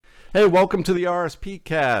Hey, welcome to the RSP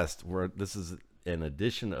cast, where this is an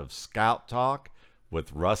edition of Scout Talk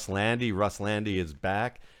with Russ Landy. Russ Landy is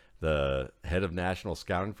back, the head of national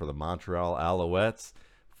scouting for the Montreal Alouettes,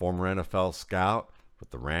 former NFL scout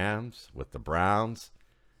with the Rams, with the Browns.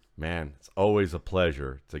 Man, it's always a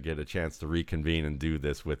pleasure to get a chance to reconvene and do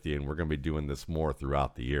this with you, and we're going to be doing this more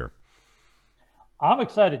throughout the year. I'm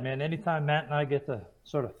excited, man. Anytime Matt and I get to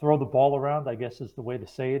sort of throw the ball around, I guess is the way to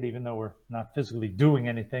say it, even though we're not physically doing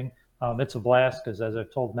anything. It's a blast because, as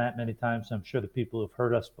I've told Matt many times, I'm sure the people who've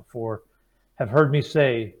heard us before have heard me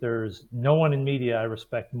say there's no one in media I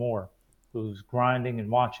respect more who's grinding and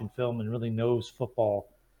watching film and really knows football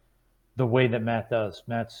the way that Matt does.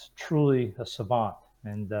 Matt's truly a savant,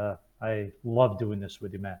 and I love doing this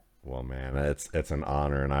with you, Matt. Well, man, it's an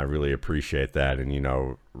honor, and I really appreciate that.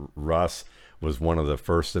 And Russ was one of the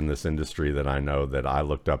first in this industry that I know that I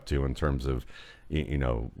looked up to in terms of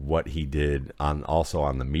what he did on also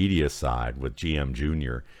on the media side with GM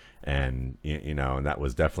Junior, and and that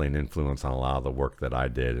was definitely an influence on a lot of the work that I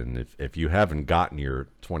did. And if you haven't gotten your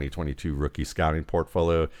 2022 rookie scouting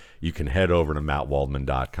portfolio, you can head over to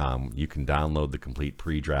mattwaldman.com. You can download the complete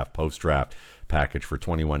pre-draft, post-draft package for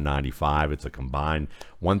 $21.95. It's a combined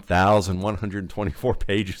 1,124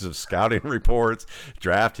 pages of scouting reports,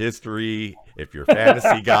 draft history, if you're a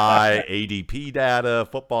fantasy guy, ADP data,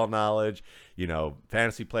 football knowledge,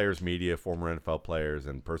 fantasy players, media, former NFL players,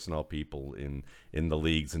 and personnel people in the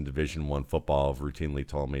leagues in Division I football have routinely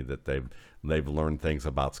told me that they've learned things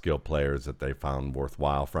about skilled players that they found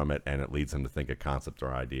worthwhile from it, and it leads them to think of concept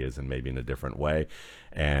or ideas and maybe in a different way.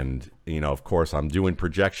 And of course, I'm doing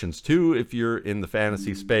projections too if you're in the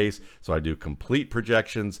fantasy space. So I do complete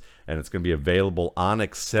projections, and it's going to be available on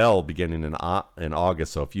Excel beginning in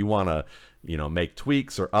August. So if you want to make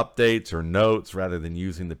tweaks or updates or notes rather than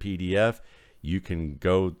using the PDF, you can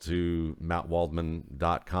go to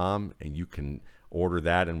mattwaldman.com and you can order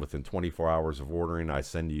that. And within 24 hours of ordering, I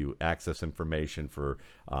send you access information for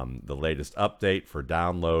the latest update for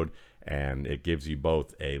download. And it gives you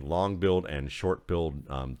both a long build and short build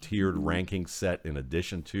tiered ranking set, in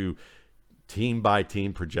addition to team by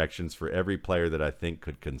team projections for every player that I think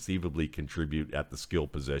could conceivably contribute at the skill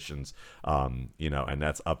positions, and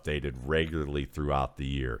that's updated regularly throughout the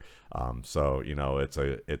year. So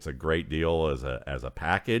it's a great deal as a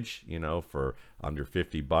package, for under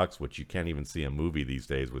 $50, which you can't even see a movie these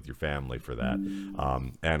days with your family for that.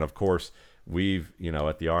 And of course, we've,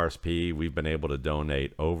 at the RSP, we've been able to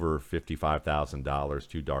donate over $55,000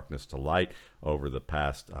 to Darkness to Light over the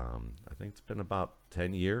past, I think it's been about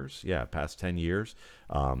 10 years. Yeah, past 10 years.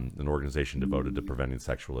 An organization devoted to preventing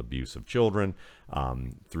sexual abuse of children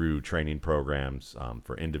through training programs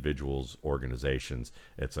for individuals, organizations.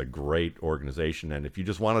 It's a great organization. And if you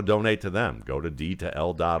just want to donate to them, go to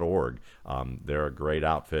d2l.org. They're a great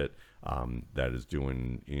outfit that is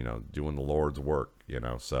doing the Lord's work.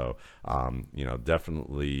 So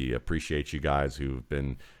definitely appreciate you guys who've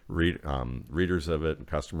been readers of it and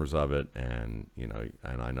customers of it, and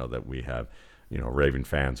I know that we have raving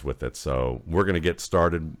fans with it. So we're going to get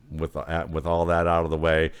started with all that out of the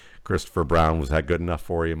way. Christopher Brown, was that good enough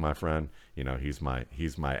for you, my friend? He's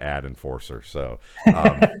my ad enforcer. So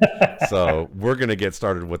so we're going to get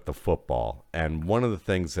started with the football. And one of the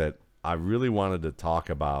things that I really wanted to talk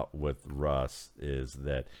about with Russ is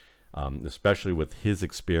that, especially with his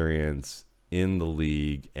experience in the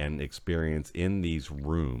league and experience in these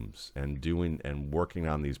rooms and doing and working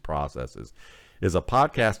on these processes, is a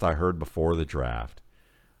podcast I heard before the draft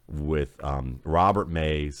with Robert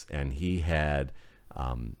Mays, and he had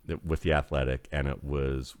with The Athletic, and it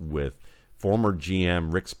was with former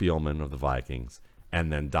GM Rick Spielman of the Vikings,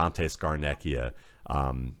 and then Dante Scarnecchia,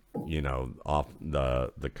 off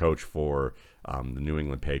the coach for the New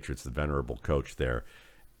England Patriots, the venerable coach there.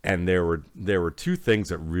 And there were two things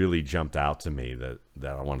that really jumped out to me that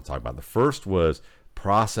I want to talk about. The first was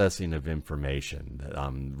processing of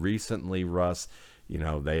information. Recently, Russ,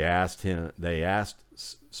 they asked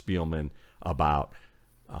Spielman about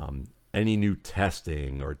any new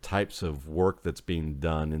testing or types of work that's being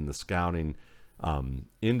done in the scouting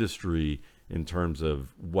industry in terms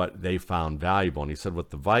of what they found valuable. And he said with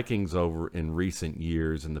the Vikings over in recent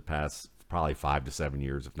years, in the past probably 5 to 7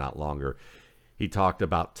 years, if not longer, he talked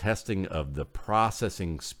about testing of the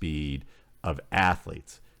processing speed of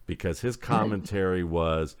athletes, because his commentary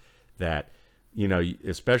was that,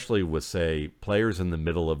 especially with, say, players in the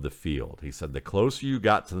middle of the field, he said the closer you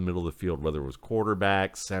got to the middle of the field, whether it was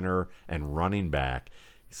quarterback, center, and running back,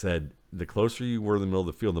 he said the closer you were in the middle of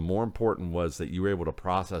the field, the more important was that you were able to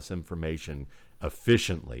process information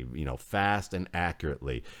efficiently, fast and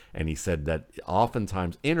accurately. And he said that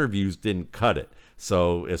oftentimes interviews didn't cut it.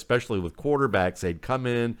 So especially with quarterbacks, they'd come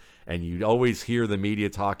in and you'd always hear the media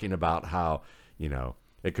talking about how,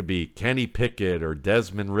 it could be Kenny Pickett or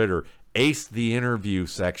Desmond Ridder aced the interview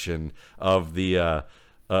section of the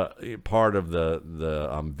part of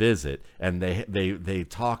the visit, and they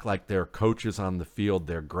talk like they're coaches on the field.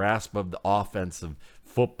 Their grasp of the offensive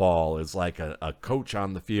football is like a coach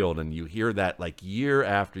on the field, and you hear that like year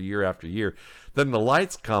after year after year. Then the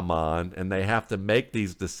lights come on, and they have to make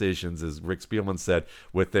these decisions, as Rick Spielman said,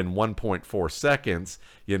 within 1.4 seconds,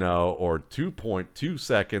 or 2.2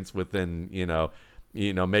 seconds within,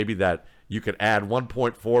 maybe that you could add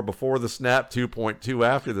 1.4 before the snap, 2.2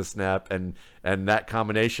 after the snap, and that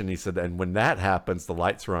combination, he said, and when that happens, the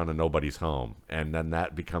lights are on and nobody's home, and then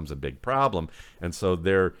that becomes a big problem. And so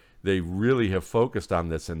they really have focused on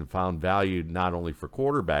this and found value not only for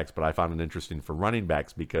quarterbacks, but I found it interesting for running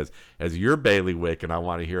backs, because as your bailiwick, and I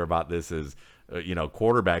want to hear about this, is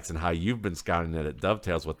quarterbacks and how you've been scouting it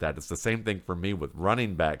dovetails with that. It's the same thing for me with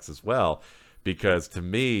running backs as well. Because to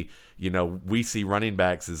me, we see running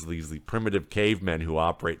backs as these primitive cavemen who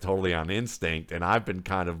operate totally on instinct. And I've been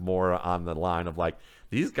kind of more on the line of like,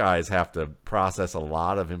 these guys have to process a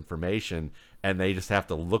lot of information, and they just have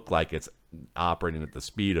to look like it's operating at the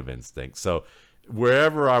speed of instinct. So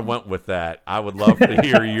wherever I went with that, I would love to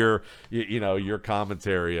hear your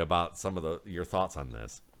commentary about some of your thoughts on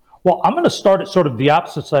this. Well, I'm going to start at sort of the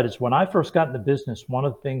opposite side. Is when I first got in the business, one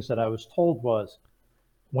of the things that I was told was,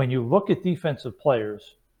 when you look at defensive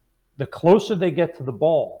players, the closer they get to the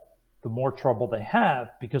ball, the more trouble they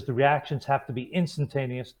have, because the reactions have to be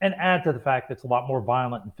instantaneous, and add to the fact that it's a lot more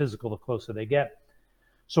violent and physical the closer they get.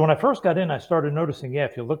 So when I first got in, I started noticing,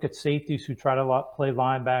 if you look at safeties who try to play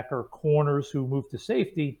linebacker, corners who move to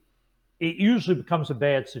safety, it usually becomes a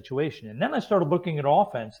bad situation. And then I started looking at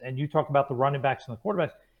offense, and you talk about the running backs and the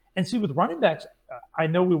quarterbacks. And see, with running backs, I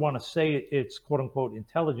know we want to say it's quote-unquote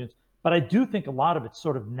intelligence, but I do think a lot of it's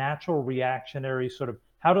sort of natural reactionary, sort of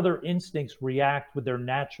how do their instincts react with their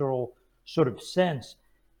natural sort of sense.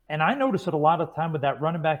 And I notice it a lot of time with that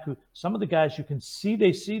running back who some of the guys you can see,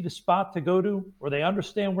 they see the spot to go to, or they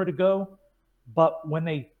understand where to go. But when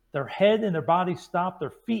their head and their body stop, their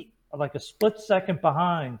feet are like a split second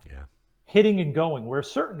behind, hitting and going. Where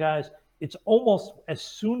certain guys, it's almost as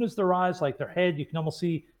soon as their eyes, like their head, you can almost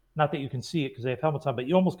see, not that you can see it because they have helmets on, but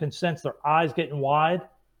you almost can sense their eyes getting wide,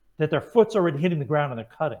 that their foot's already hitting the ground and they're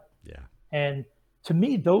cutting. Yeah. And to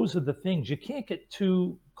me, those are the things you can't get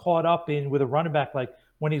too caught up in with a running back, like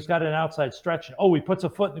when he's got an outside stretch and, he puts a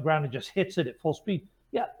foot in the ground and just hits it at full speed.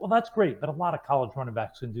 Yeah, well, that's great. But a lot of college running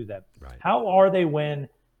backs can do that. Right. How are they when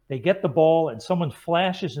they get the ball and someone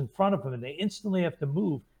flashes in front of them and they instantly have to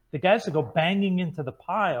move? The guys that go banging into the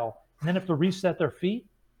pile and then have to reset their feet,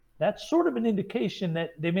 that's sort of an indication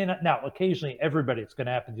that they may not. Now, occasionally, everybody, it's going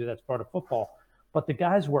to happen to. That's part of football. But the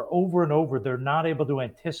guys where over and over, they're not able to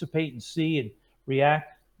anticipate and see and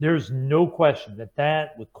react. There's no question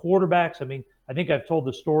that with quarterbacks, I mean, I think I've told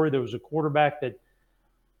the story. There was a quarterback that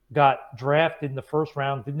got drafted in the first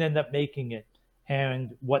round, didn't end up making it.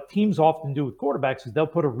 And what teams often do with quarterbacks is they'll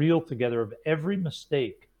put a reel together of every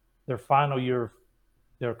mistake their final year of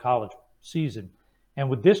their college season. And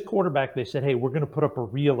with this quarterback, they said, hey, we're going to put up a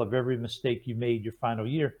reel of every mistake you made your final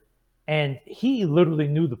year. And he literally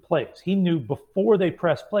knew the plays. He knew before they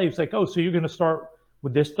pressed play. He's like, so you're going to start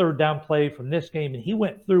with this third down play from this game. And he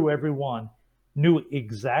went through every one, knew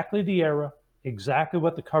exactly the era, exactly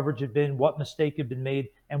what the coverage had been, what mistake had been made,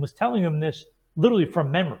 and was telling him this literally from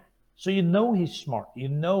memory. So he's smart. He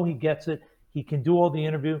gets it. He can do all the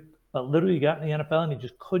interview, but literally he got in the NFL and he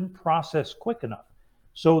just couldn't process quick enough.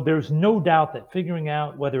 So there's no doubt that figuring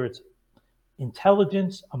out whether it's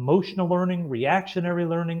intelligence, emotional learning, reactionary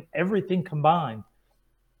learning, everything combined,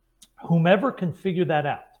 whomever can figure that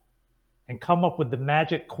out and come up with the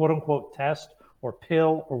magic quote-unquote test or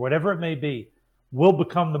pill or whatever it may be will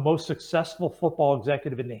become the most successful football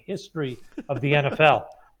executive in the history of the NFL.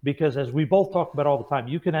 Because as we both talk about all the time,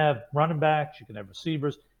 you can have running backs, you can have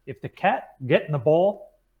receivers. If the cat getting the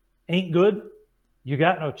ball ain't good, you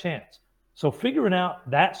got no chance. So figuring out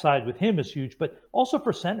that side with him is huge, but also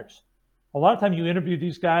for centers. A lot of time you interview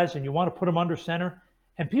these guys and you want to put them under center,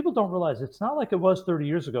 and people don't realize it's not like it was 30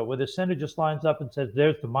 years ago where the center just lines up and says,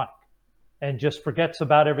 there's the mic, and just forgets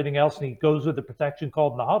about everything else, and he goes with the protection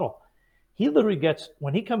called in the huddle. He literally gets,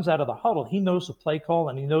 when he comes out of the huddle, he knows the play call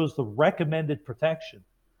and he knows the recommended protection.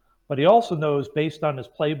 But he also knows, based on his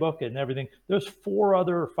playbook and everything, there's 4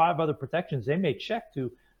 or 5 other protections they may check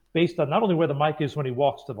to based on not only where the mic is when he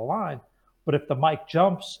walks to the line, but if the mic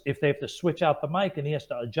jumps, if they have to switch out the mic and he has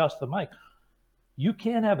to adjust the mic. You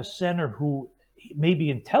can't have a center who may be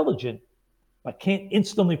intelligent but can't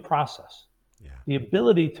instantly process. Yeah. The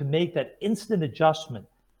ability to make that instant adjustment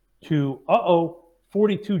to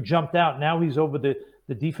 42 jumped out. Now he's over the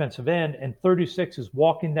defensive end, and 36 is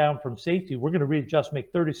walking down from safety. We're going to readjust,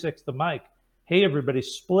 make 36 the mic. Hey, everybody,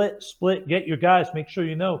 split, get your guys. Make sure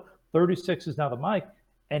you know 36 is now the mic.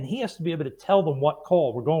 And he has to be able to tell them what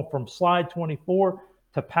call. We're going from slide 24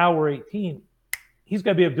 to power 18. He's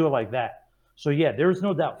got to be able to do it like that. So, yeah, there's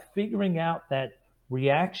no doubt figuring out that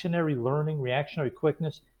reactionary learning, reactionary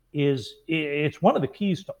quickness it's one of the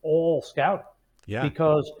keys to all scouting. Yeah.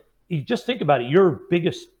 Because you just think about it, your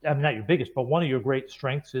biggest, I mean, not your biggest, but one of your great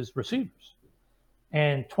strengths is receivers.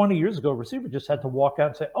 And 20 years ago, a receiver just had to walk out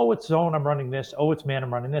and say, oh, it's zone, I'm running this. Oh, it's man,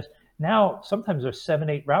 I'm running this. Now, sometimes there's 7,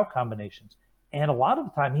 8 route combinations. And a lot of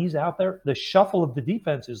the time he's out there, the shuffle of the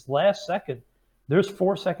defense is last second. There's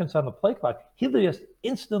 4 seconds on the play clock. He'll just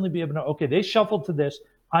instantly be able to know, okay, they shuffled to this.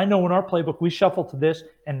 I know in our playbook, we shuffled to this,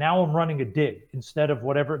 and now I'm running a dig instead of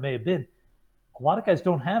whatever it may have been. A lot of guys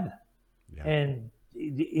don't have that. Yeah. And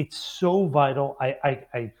it's so vital.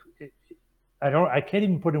 I can't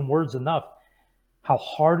even put in words enough how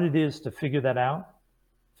hard it is to figure that out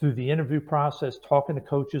through the interview process, talking to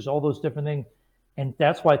coaches, all those different things. And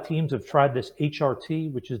that's why teams have tried this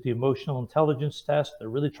HRT, which is the emotional intelligence test. They're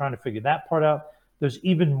really trying to figure that part out. There's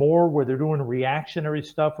even more where they're doing reactionary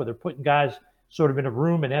stuff, where they're putting guys sort of in a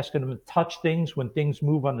room and asking them to touch things when things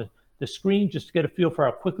move on the screen, just to get a feel for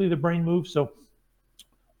how quickly the brain moves. So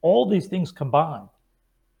all these things combined,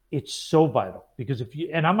 it's so vital. Because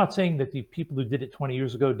and I'm not saying that the people who did it 20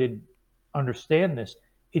 years ago didn't understand this.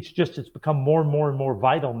 It's just, it's become more and more and more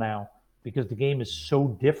vital now because the game is so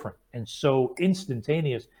different and so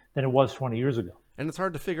instantaneous than it was 20 years ago. And it's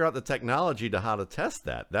hard to figure out the technology to how to test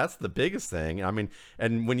that. That's the biggest thing. I mean,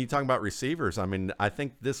 and when you talk about receivers, I mean, I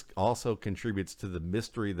think this also contributes to the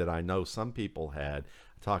mystery that I know some people had.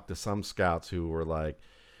 I talked to some scouts who were like,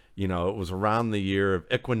 you know, it was around the year of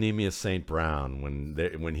Equanimeous St. Brown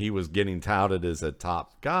when he was getting touted as a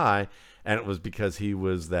top guy, and it was because he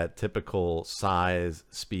was that typical size,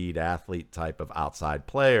 speed, athlete type of outside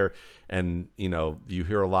player. And, you know, you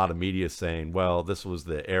hear a lot of media saying, well, this was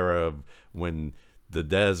the era of when the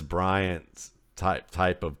Dez Bryant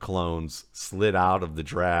type of clones slid out of the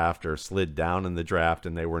draft or slid down in the draft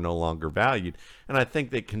and they were no longer valued. And I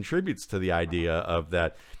think that contributes to the idea of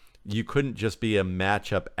that you couldn't just be a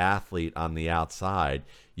matchup athlete on the outside.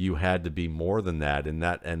 You had to be more than that. And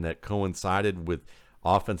that coincided with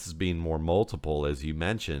offenses being more multiple, as you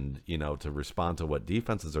mentioned, you know, to respond to what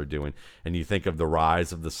defenses are doing. And you think of the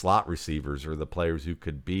rise of the slot receivers or the players who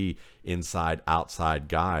could be inside, outside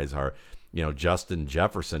guys. Are, you know, Justin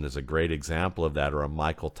Jefferson is a great example of that, or a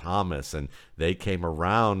Michael Thomas. And they came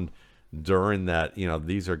around during that. You know,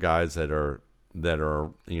 these are guys that are,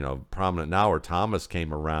 you know, prominent now, or Thomas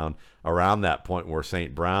came around that point where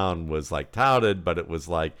St. Brown was like touted, but it was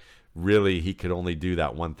like really he could only do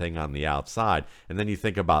that one thing on the outside. And then you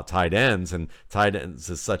think about tight ends, and tight end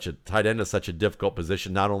is such a difficult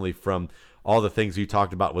position, not only from all the things you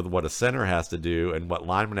talked about with what a center has to do and what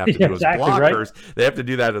linemen have to do as blockers. Right? They have to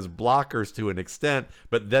do that as blockers to an extent,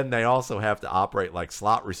 but then they also have to operate like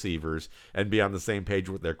slot receivers and be on the same page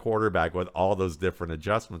with their quarterback with all those different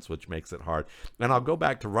adjustments, which makes it hard. And I'll go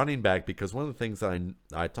back to running back, because one of the things that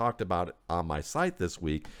I talked about on my site this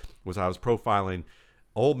week was I was profiling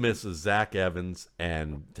Ole Miss's Zach Evans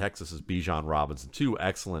and Texas's Bijan Robinson, two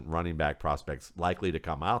excellent running back prospects likely to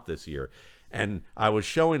come out this year. And I was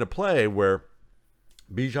showing a play where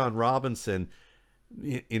Bijan Robinson,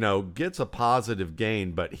 you know, gets a positive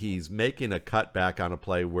gain, but he's making a cutback on a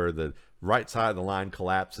play where the right side of the line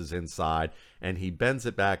collapses inside, and he bends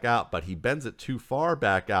it back out, but he bends it too far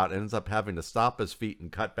back out and ends up having to stop his feet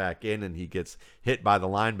and cut back in, and he gets hit by the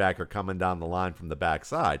linebacker coming down the line from the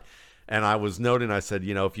backside. And I was noting, I said,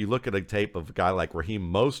 you know, if you look at a tape of a guy like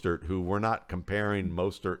Raheem Mostert, who we're not comparing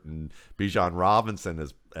Mostert and Bijan Robinson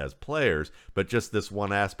as players, but just this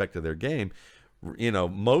one aspect of their game, you know,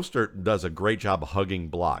 Mostert does a great job of hugging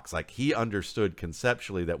blocks. Like, he understood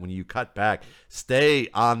conceptually that when you cut back, stay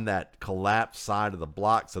on that collapsed side of the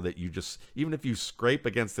block so that you just, even if you scrape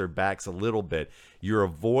against their backs a little bit, you're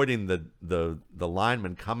avoiding the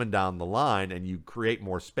lineman coming down the line, and you create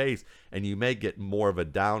more space, and you may get more of a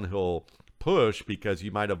downhill push because you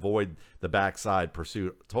might avoid the backside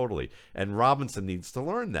pursuit totally. And Robinson needs to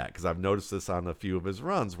learn that, because I've noticed this on a few of his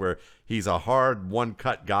runs where he's a hard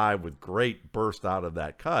one-cut guy with great burst out of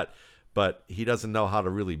that cut, but he doesn't know how to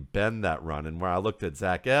really bend that run. And where I looked at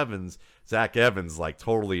Zach Evans like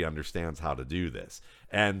totally understands how to do this.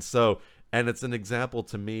 And so, and it's an example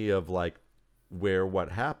to me of like, where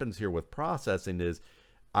what happens here with processing is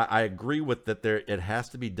I agree with that there it has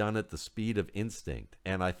to be done at the speed of instinct.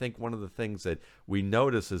 And I think one of the things that we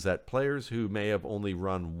notice is that players who may have only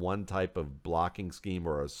run one type of blocking scheme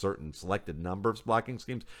or a certain selected number of blocking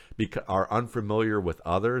schemes are unfamiliar with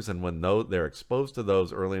others. And when they're exposed to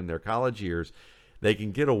those early in their college years, they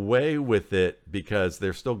can get away with it because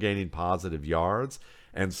they're still gaining positive yards.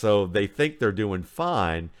 And so they think they're doing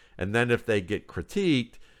fine. And then if they get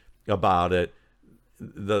critiqued about it,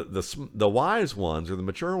 the wise ones or the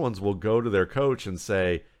mature ones will go to their coach and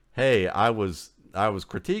say, "Hey, I was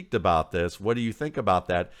critiqued about this. What do you think about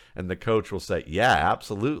that?" And the coach will say, "Yeah,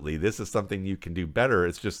 absolutely. This is something you can do better.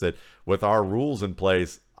 It's just that with our rules in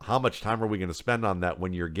place, how much time are we going to spend on that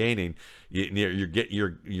when you're gaining?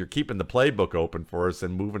 You're keeping the playbook open for us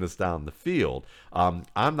and moving us down the field. I'm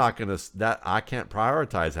not going to I can't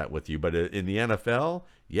prioritize that with you. But in the NFL,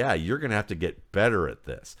 yeah, you're going to have to get better at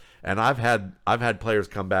this." And I've had players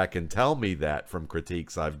come back and tell me that from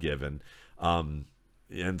critiques I've given, and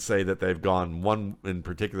say that they've gone. One in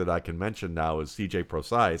particular that I can mention now is CJ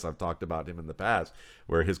Procise. I've talked about him in the past,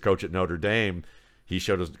 where his coach at Notre Dame. He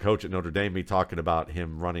showed his coach at Notre Dame me talking about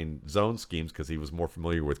him running zone schemes because he was more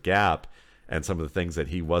familiar with gap and some of the things that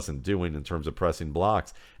he wasn't doing in terms of pressing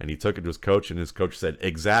blocks. And he took it to his coach, and his coach said,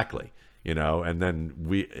 "Exactly." And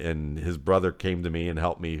then his brother came to me and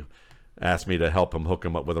asked me to help him hook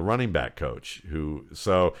him up with a running back coach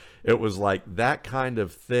so it was like that kind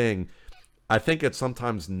of thing. I think it's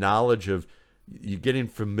sometimes knowledge of you getting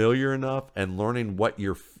familiar enough and learning what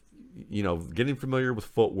you're getting familiar with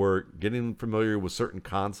footwork, getting familiar with certain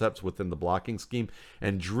concepts within the blocking scheme,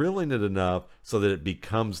 and drilling it enough so that it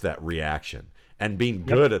becomes that reaction and being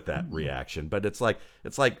good at that reaction. But it's like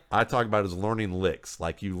I talk about as learning licks.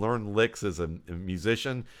 Like you learn licks as a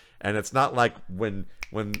musician, and it's not like when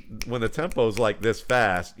the tempo is like this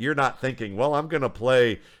fast, you're not thinking, well, I'm going to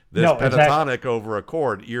play this pentatonic over a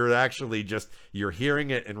chord. You're actually you're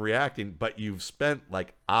hearing it and reacting, but you've spent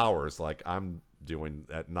like hours, like I'm doing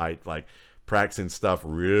at night, like practicing stuff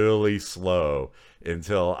really slow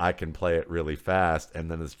until I can play it really fast. And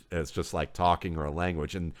then it's just like talking or a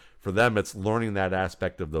language. And for them, it's learning that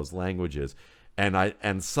aspect of those languages.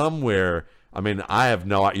 And somewhere, I mean,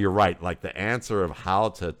 you're right. Like the answer of how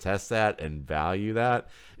to test that and value that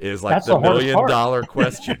is like the $1 million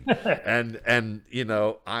question. And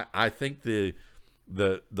I think the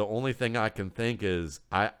only thing I can think is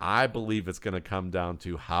I believe it's going to come down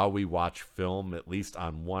to how we watch film, at least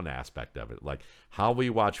on one aspect of it, like how we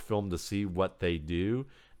watch film to see what they do,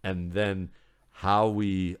 and then how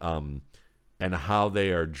we and how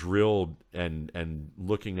they are drilled, and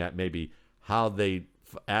looking at maybe how they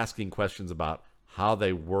asking questions about how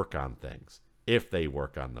they work on things, if they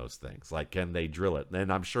work on those things, like can they drill it.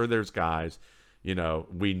 And I'm sure there's guys,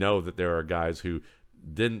 we know that there are guys who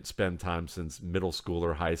didn't spend time since middle school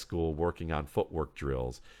or high school working on footwork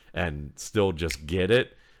drills and still just get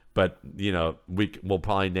it. But we'll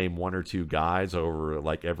probably name one or two guys over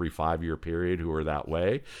like every 5-year period who are that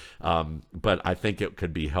way. But I think it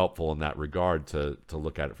could be helpful in that regard to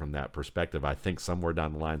look at it from that perspective. I think somewhere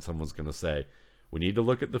down the line someone's going to say, we need to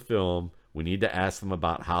look at the film, we need to ask them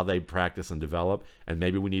about how they practice and develop, and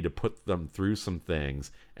maybe we need to put them through some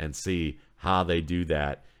things and see how they do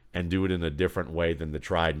that, and do it in a different way than the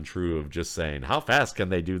tried and true of just saying, how fast can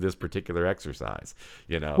they do this particular exercise?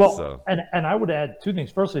 Well, so. And I would add two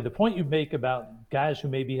things. Firstly, the point you make about guys who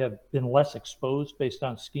maybe have been less exposed based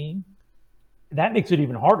on scheme, that makes it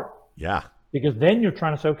even harder. Yeah. Because then you're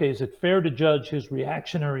trying to say, okay, is it fair to judge his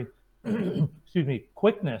reactionary,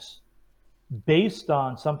 quickness based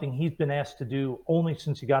on something he's been asked to do only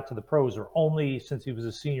since he got to the pros or only since he was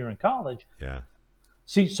a senior in college? Yeah.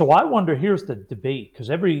 See, so I wonder, here's the debate, because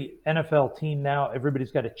every NFL team now,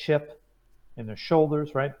 everybody's got a chip in their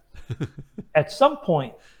shoulders, right? At some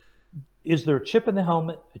point, is there a chip in the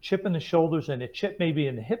helmet, a chip in the shoulders, and a chip maybe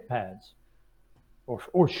in the hip pads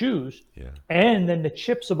or shoes, and then the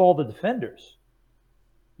chips of all the defenders?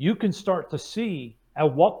 You can start to see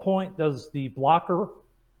at what point does the blocker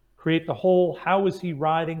create the hole? How is he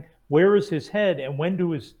riding? Where is his head? And when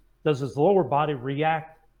does his lower body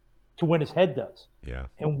react to when his head does? Yeah.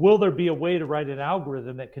 And will there be a way to write an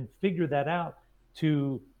algorithm that can figure that out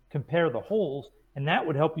to compare the holes? And that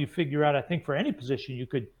would help you figure out, I think for any position, you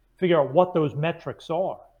could figure out what those metrics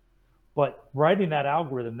are. But writing that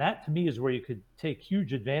algorithm, that to me is where you could take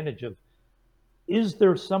huge advantage of. Is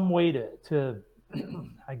there some way to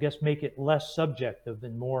I guess, make it less subjective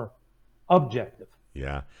and more objective?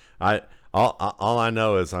 Yeah. All I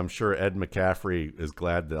know is I'm sure Ed McCaffrey is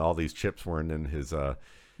glad that all these chips weren't in his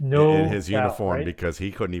in No his doubt, uniform right? because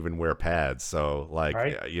he couldn't even wear pads. So like,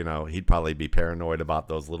 Right. he'd probably be paranoid about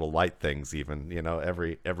those little light things even,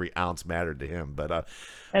 every ounce mattered to him. But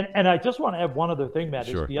And I just want to add one other thing, Matt,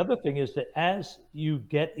 is sure. the other thing is that as you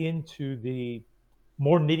get into the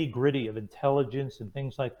more nitty gritty of intelligence and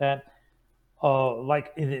things like that,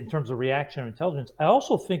 like in terms of reaction or intelligence, I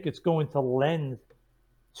also think it's going to lend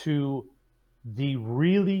to the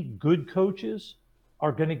really good coaches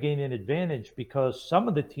are going to gain an advantage because some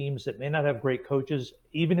of the teams that may not have great coaches,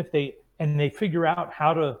 even if they figure out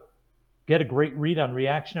how to get a great read on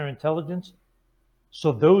reactionary intelligence,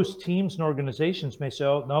 so those teams and organizations may say,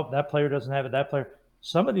 "Oh, no, that player doesn't have it. That player."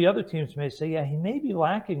 Some of the other teams may say, "Yeah, he may be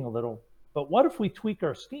lacking a little, but what if we tweak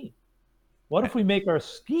our scheme? What if we make our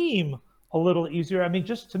scheme a little easier?" I mean,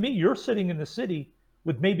 just to me, you're sitting in the city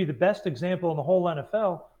with maybe the best example in the whole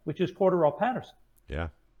NFL, which is Cordarrelle Patterson. Yeah.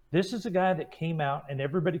 This is a guy that came out and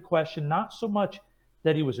everybody questioned not so much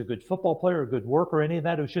that he was a good football player, a good worker, or any of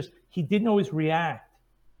that. It was just he didn't always react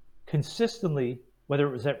consistently, whether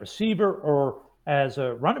it was at receiver or as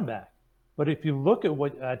a running back. But if you look at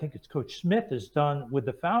what I think it's Coach Smith has done with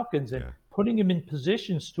the Falcons and Yeah. putting him in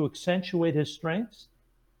positions to accentuate his strengths,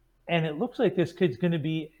 and it looks like this kid's going to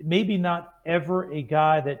be maybe not ever a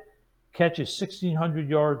guy that catches 1,600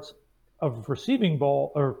 yards of receiving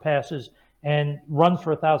ball or passes and runs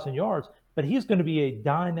for 1,000 yards, but he's going to be a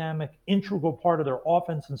dynamic, integral part of their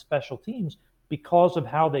offense and special teams because of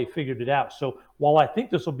how they figured it out. So while I think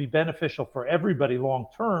this will be beneficial for everybody long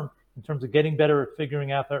term in terms of getting better at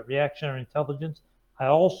figuring out that reactionary intelligence, I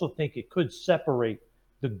also think it could separate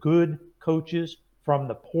the good coaches from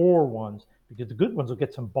the poor ones because the good ones will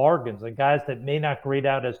get some bargains and guys that may not grade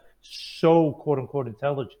out as so quote unquote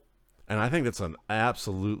intelligent. And I think that's an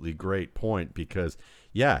absolutely great point because,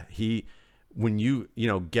 yeah,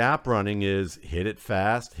 when gap running is hit it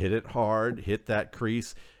fast, hit it hard, hit that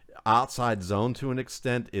crease. Outside zone to an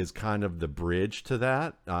extent is kind of the bridge to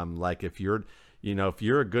that. Like if you're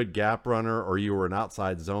a good gap runner or you were an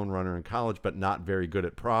outside zone runner in college, but not very good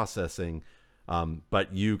at processing,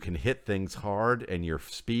 but you can hit things hard and you're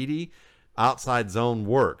speedy, outside zone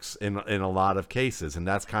works in a lot of cases, and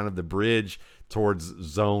that's kind of the bridge towards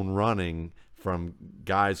zone running from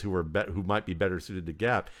guys who might be better suited to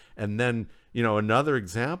gap. And then another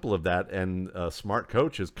example of that and a smart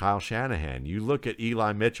coach is Kyle Shanahan. You look at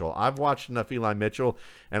Eli Mitchell. I've watched enough Eli Mitchell,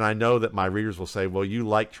 and I know that my readers will say, well, you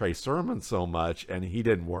like Trey Sermon so much and he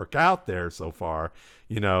didn't work out there so far,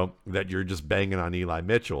 that you're just banging on Eli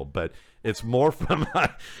Mitchell. But it's more from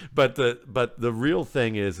but the real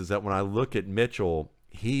thing is that when I look at Mitchell,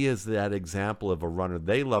 he is that example of a runner.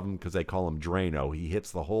 They love him because they call him Drano. He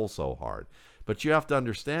hits the hole so hard. But you have to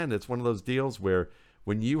understand it's one of those deals where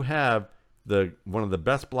when you have one of the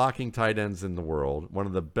best blocking tight ends in the world, one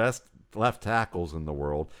of the best left tackles in the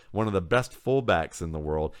world, one of the best fullbacks in the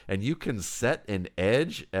world, and you can set an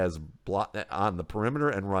edge on the perimeter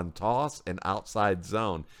and run toss and outside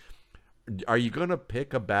zone. Are you going to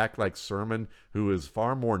pick a back like Sermon who is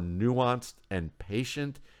far more nuanced and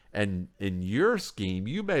patient? And in your scheme,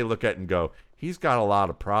 you may look at it and go, he's got a lot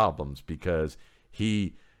of problems because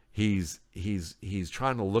he's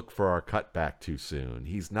trying to look for our cutback too soon.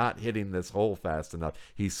 He's not hitting this hole fast enough.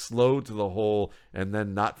 He's slow to the hole and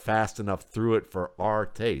then not fast enough through it for our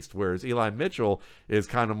taste. Whereas Eli Mitchell is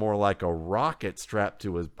kind of more like a rocket strapped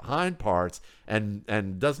to his hind parts and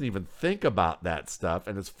doesn't even think about that stuff.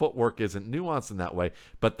 And his footwork isn't nuanced in that way,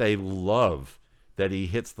 but they love that he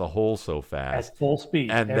hits the hole so fast At full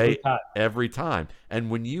speed and every time.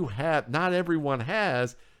 And when you have, not everyone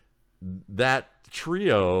has that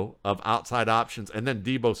trio of outside options, and then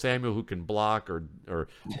Deebo Samuel who can block, or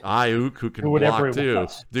Ayuk who can block too,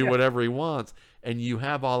 do whatever he wants, and you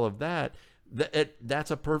have all of that.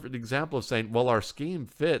 That's a perfect example of saying, well, our scheme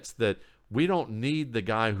fits that. We don't need the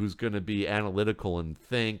guy who's going to be analytical and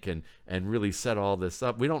think and really set all this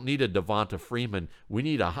up. We don't need a Devonta Freeman. We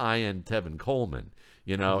need a high-end Tevin Coleman,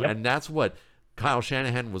 and that's what Kyle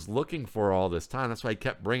Shanahan was looking for all this time. That's why he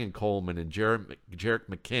kept bringing Coleman and Jerick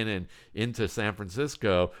McKinnon into San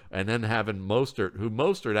Francisco, and then having Mostert, who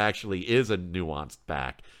Mostert actually is a nuanced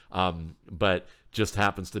back, but just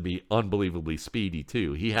happens to be unbelievably speedy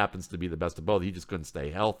too. He happens to be the best of both. He just couldn't stay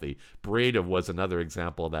healthy. Breida was another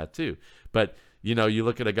example of that too. But you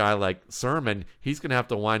look at a guy like Sermon, he's going to have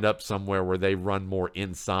to wind up somewhere where they run more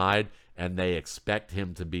inside and they expect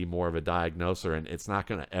him to be more of a diagnoser, and it's not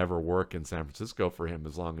going to ever work in San Francisco for him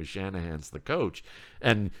as long as Shanahan's the coach.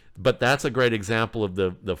 But that's a great example of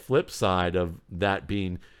the flip side of that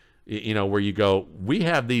being, where you go, we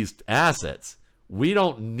have these assets. We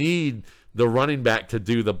don't need the running back to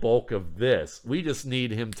do the bulk of this. We just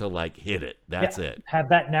need him to like hit it. That's Yeah, it. have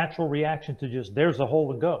that natural reaction to just there's a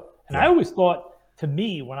hole and go. And I Yeah. always thought, to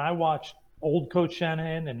me, when I watched old Coach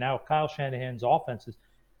Shanahan and now Kyle Shanahan's offenses,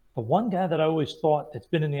 the one guy that I always thought that's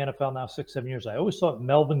been in the NFL now 6, 7 years, I always thought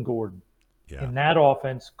Melvin Gordon Yeah. in that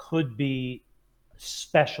offense could be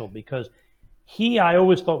special because I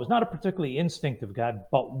always thought was not a particularly instinctive guy,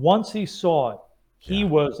 but once he saw it, he Yeah.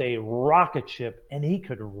 was a rocket ship and he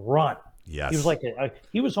could run. He was Yes. like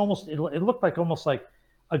he was almost. It looked like almost like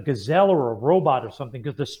a gazelle or a robot or something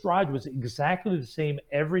because the stride was exactly the same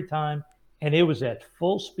every time, and it was at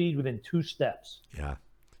full speed within 2 steps. Yeah.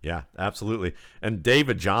 Yeah, absolutely. And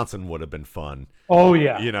David Johnson would have been fun, Oh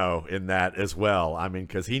yeah, in that as well. I mean,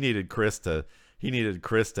 because he needed Chris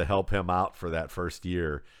to help him out for that first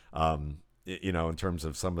year. In terms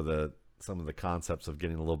of some of the concepts of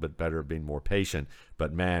getting a little bit better, being more patient.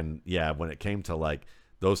 But man, yeah, when it came to like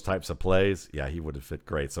those types of plays, yeah, he would have fit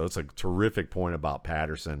great. So it's a terrific point about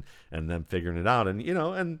Patterson and them figuring it out.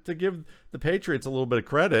 And to give the Patriots a little bit of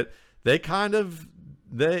credit, they kind of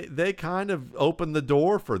opened the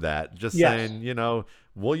door for that, just yes. saying,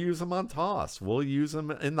 we'll use them on toss, we'll use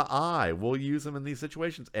them in the eye, we'll use them in these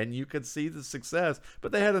situations, and you could see the success.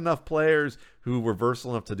 But they had enough players who were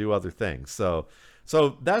versatile enough to do other things. So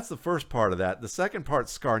that's the first part of that. The second part,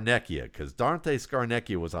 Scarnecchia, because Dante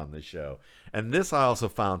Scarnecchia was on this show. And this I also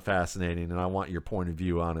found fascinating, and I want your point of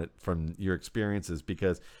view on it from your experiences,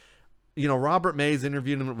 because Robert Mays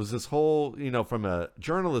interviewed him. It was this whole, from a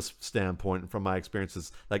journalist standpoint, and from my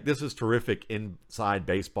experiences, like, this is terrific inside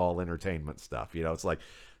baseball entertainment stuff. It's like,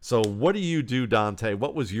 so what do you do, Dante?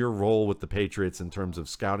 What was your role with the Patriots in terms of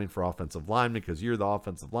scouting for offensive linemen? Because you're the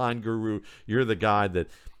offensive line guru. You're the guy that,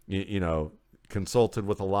 consulted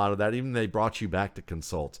with a lot of that. Even they brought you back to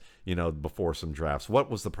consult, before some drafts. What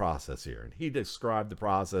was the process here? And he described the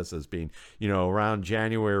process as being, around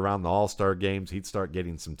January, around the All-Star games, he'd start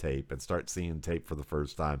getting some tape and start seeing tape for the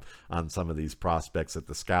first time on some of these prospects that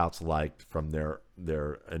the scouts liked from their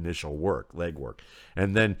initial legwork.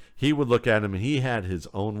 And then he would look at them, and he had his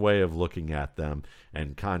own way of looking at them,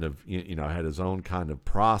 and kind of, had his own kind of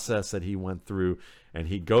process that he went through. And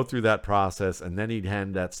he'd go through that process, and then he'd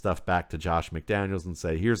hand that stuff back to Josh McDaniels and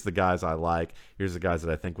say, here's the guys I like. Here's the guys that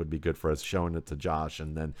I think would be good for us, showing it to Josh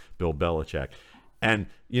and then Bill Belichick. And,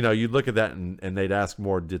 you'd look at that, and they'd ask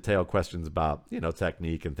more detailed questions about,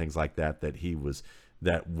 technique and things like that he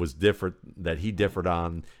differed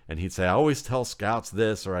on. And he'd say, I always tell scouts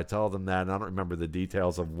this, or I tell them that. And I don't remember the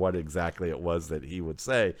details of what exactly it was that he would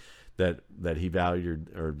say that he valued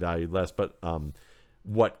less. But,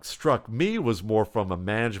 what struck me was more from a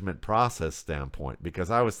management process standpoint, because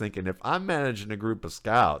I was thinking, if I'm managing a group of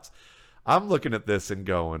scouts, I'm looking at this and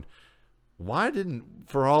going,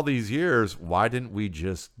 for all these years, why didn't we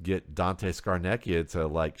just get Dante Scarnecchia to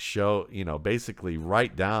like show, basically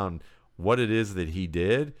write down what it is that he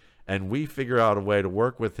did, and we figure out a way to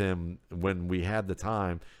work with him when we had the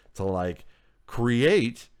time to like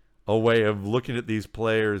create a way of looking at these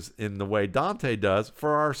players in the way Dante does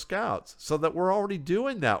for our scouts, so that we're already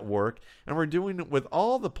doing that work, and we're doing it with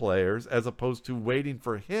all the players, as opposed to waiting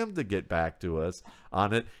for him to get back to us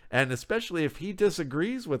on it. And especially if he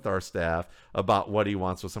disagrees with our staff about what he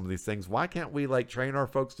wants with some of these things, why can't we like train our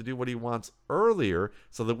folks to do what he wants earlier,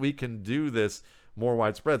 so that we can do this more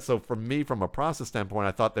widespread? So for me, from a process standpoint,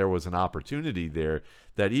 I thought there was an opportunity there,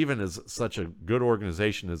 that even as such a good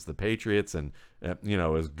organization as the Patriots, and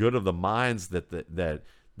as good of the minds that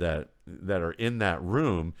are in that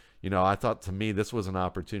room, I thought, to me, this was an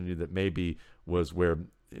opportunity that maybe was where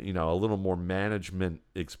a little more management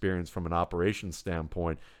experience from an operations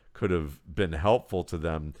standpoint could have been helpful to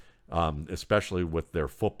them, especially with their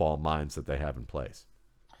football minds that they have in place.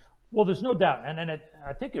 Well, there's no doubt, and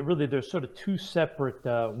I think there's sort of two separate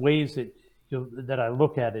ways that I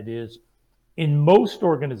look at it. Is in most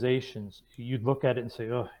organizations, you'd look at it and say,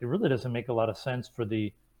 oh, it really doesn't make a lot of sense for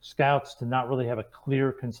the scouts to not really have a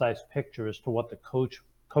clear, concise picture as to what the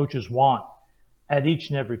coaches want at each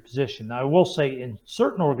and every position. Now, I will say, in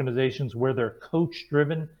certain organizations where they're coach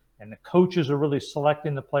driven and the coaches are really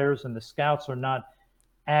selecting the players and the scouts are not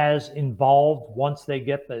as involved once they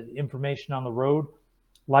get the information on the road,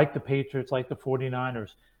 like the Patriots, like the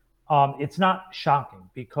 49ers, it's not shocking,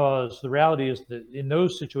 because the reality is that in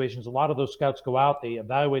those situations, a lot of those scouts go out, they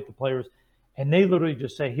evaluate the players, and they literally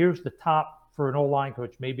just say, here's the top, for an O-line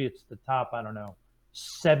coach, maybe it's the top,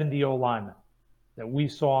 70 O-linemen that we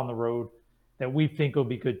saw on the road that we think will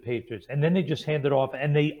be good Patriots. And then they just hand it off,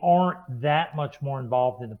 and they aren't that much more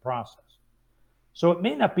involved in the process. So it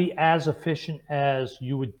may not be as efficient as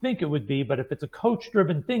you would think it would be, but if it's a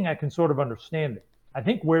coach-driven thing, I can sort of understand it. I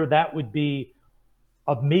think where that would be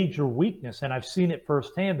a major weakness, and I've seen it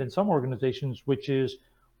firsthand in some organizations, which is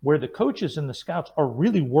where the coaches and the scouts are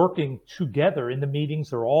really working together in the meetings.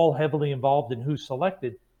 They're all heavily involved in who's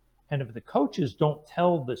selected. And if the coaches don't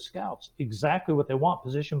tell the scouts exactly what they want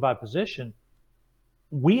position by position,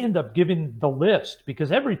 we end up giving the list,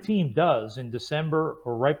 because every team does in December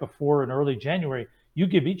or right before in early January. You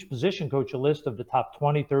give each position coach a list of the top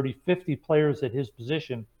 20, 30, 50 players at his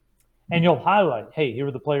position, and you'll highlight, hey, here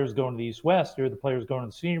are the players going to the East West, here are the players going to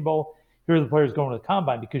the Senior Bowl, here are the players going to the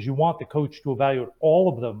Combine, because you want the coach to evaluate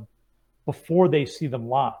all of them before they see them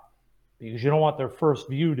live, because you don't want their first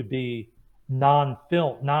view to be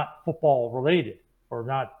non-film, not football related or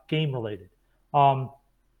not game related.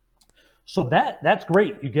 So that's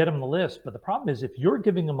great. You get them the list. But the problem is, if you're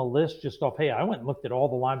giving them a list just off, hey, I went and looked at all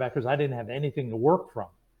the linebackers, I didn't have anything to work from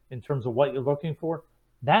in terms of what you're looking for,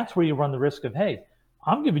 that's where you run the risk of, hey,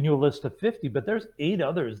 I'm giving you a list of 50, but there's 8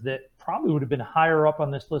 others that probably would have been higher up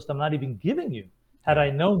on this list I'm not even giving you had I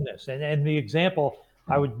known this. And the example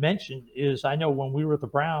I would mention is, I know when we were at the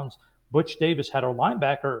Browns, Butch Davis had our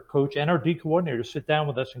linebacker coach and our D coordinator sit down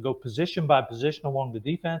with us and go position by position along the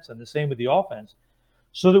defense, and the same with the offense,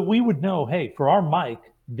 so that we would know, hey, for our Mike,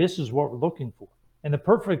 this is what we're looking for. And the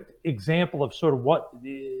perfect example of sort of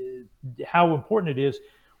how important it is,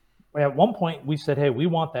 at one point we said, hey, we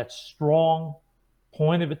want that strong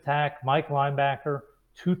point of attack Mike linebacker,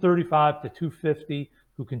 235 to 250,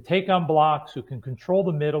 who can take on blocks, who can control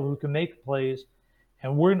the middle, who can make plays.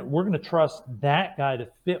 And we're going to trust that guy to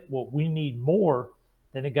fit what we need more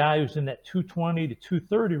than a guy who's in that 220 to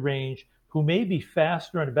 230 range, who may be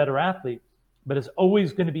faster and a better athlete, but is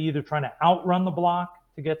always going to be either trying to outrun the block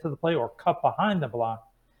to get to the play or cut behind the block,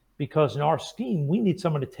 because in our scheme, we need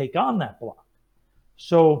someone to take on that block.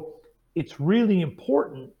 So it's really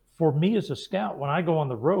important for me as a scout, when I go on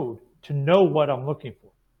the road, to know what I'm looking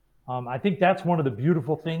for. I think that's one of the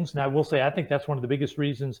beautiful things. And I will say, I think that's one of the biggest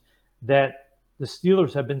reasons that the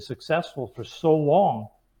Steelers have been successful for so long,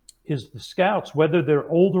 is the scouts, whether they're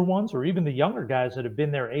older ones or even the younger guys that have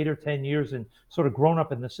been there 8 or 10 years and sort of grown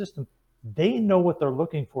up in the system, they know what they're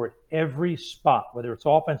looking for at every spot, whether it's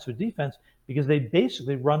offense or defense, because they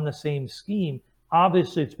basically run the same scheme.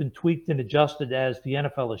 Obviously, it's been tweaked and adjusted as the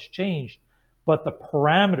NFL has changed, but the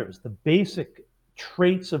parameters, the basic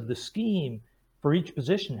traits of the scheme for each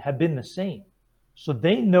position have been the same. So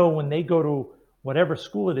they know when they go to whatever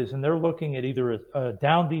school it is and they're looking at either a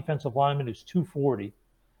down defensive lineman who's 240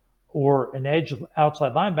 or an edge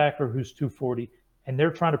outside linebacker who's 240, and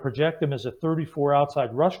they're trying to project them as a 34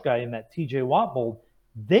 outside rush guy in that TJ Watt mold,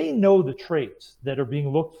 they know the traits that are being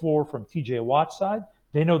looked for from TJ Watt's side.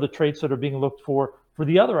 They know the traits that are being looked for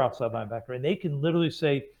the other outside linebacker. And they can literally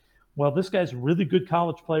say, well, this guy's a really good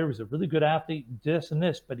college player. He's a really good athlete, this and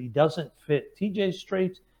this, but he doesn't fit TJ's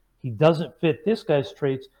traits. He doesn't fit this guy's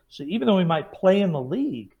traits. So even though he might play in the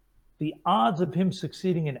league, the odds of him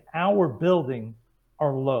succeeding in our building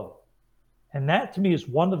are low. And that, to me, is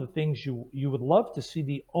one of the things you would love to see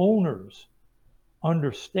the owners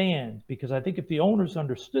understand, because I think if the owners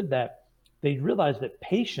understood that, they'd realize that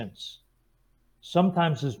patience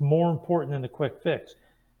sometimes is more important than the quick fix.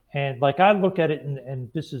 And like I look at it,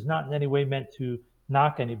 and this is not in any way meant to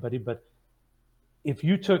knock anybody, but if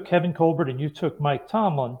you took Kevin Colbert and you took Mike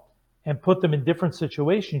Tomlin and put them in different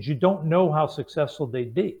situations, you don't know how successful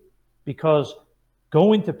they'd be, because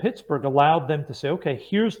going to Pittsburgh allowed them to say, okay,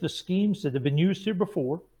 here's the schemes that have been used here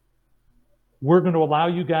before. We're going to allow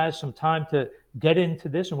you guys some time to get into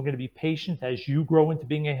this, and we're going to be patient as you grow into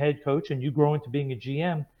being a head coach and you grow into being a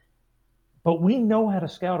GM. But we know how to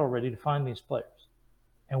scout already to find these players.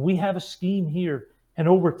 And we have a scheme here. And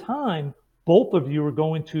over time, both of you are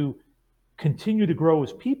going to continue to grow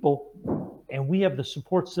as people, and we have the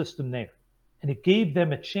support system there. And it gave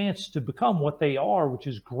them a chance to become what they are, which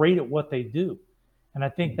is great at what they do. And I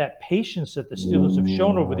think that patience that the Steelers have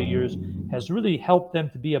shown over the years has really helped them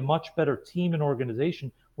to be a much better team and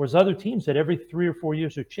organization, whereas other teams that every 3 or 4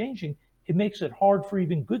 years are changing, it makes it hard for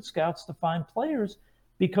even good scouts to find players,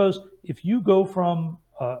 because if you go from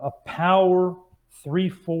a power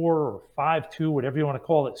 3-4 or 5-2, whatever you want to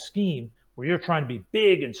call it, scheme, where you're trying to be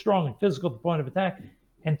big and strong and physical at the point of attack,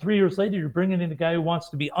 and 3 years later you're bringing in a guy who wants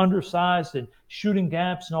to be undersized and shooting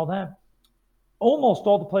gaps and all that, almost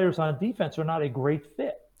all the players on defense are not a great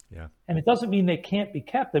fit. Yeah. And it doesn't mean they can't be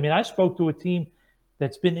kept. I mean, I spoke to a team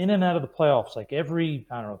that's been in and out of the playoffs like every,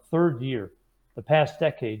 third year, the past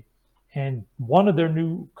decade. And one of their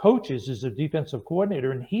new coaches is their defensive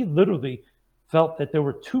coordinator. And he literally felt that there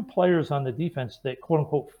were 2 players on the defense that, quote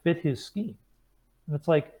unquote, fit his scheme. And it's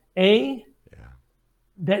like,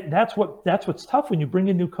 that's what's tough when you bring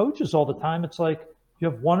in new coaches all the time. It's like, you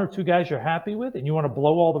have one or two guys you're happy with and you want to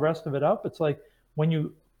blow all the rest of it up. It's like when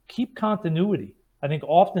you keep continuity, I think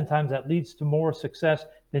oftentimes that leads to more success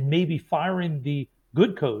than maybe firing the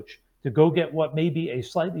good coach to go get what may be a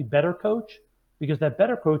slightly better coach, because that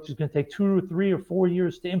better coach is going to take 2 or 3 or 4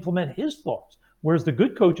 years to implement his thoughts. Whereas the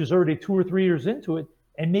good coach is already 2 or 3 years into it,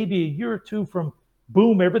 and maybe a year or two from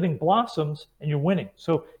boom, everything blossoms and you're winning.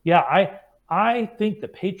 So yeah, I think the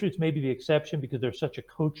Patriots may be the exception because they're such a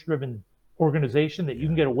coach-driven organization that you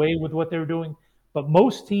can get away with what they're doing. But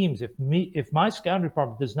most teams, if my scouting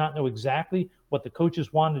department does not know exactly what the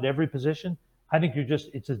coaches want at every position, I think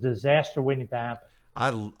it's a disaster waiting to happen.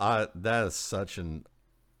 That is such a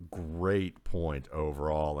great point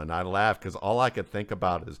overall, and I laugh because all I could think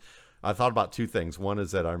about is I thought about two things. One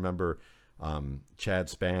is that I remember Chad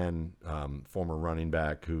Spann, former running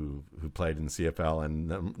back who played in the CFL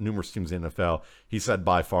and numerous teams in the NFL. He said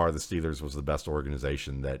by far the Steelers was the best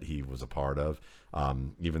organization that he was a part of,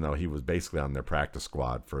 even though he was basically on their practice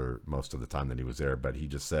squad for most of the time that he was there. But he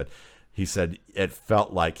said it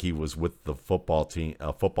felt like he was with the football team,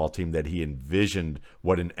 a football team that he envisioned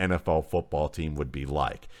what an NFL football team would be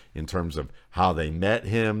like in terms of how they met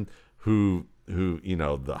him, who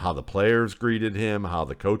how the players greeted him, how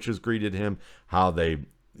the coaches greeted him, how they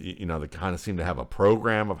kind of seemed to have a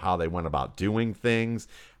program of how they went about doing things,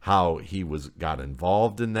 how he got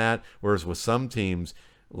involved in that. Whereas with some teams,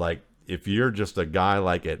 like if you're just a guy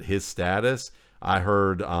like at his status, I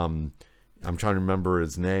heard, I'm trying to remember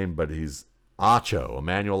his name, but he's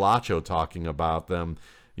Emmanuel Acho talking about them,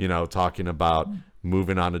 talking about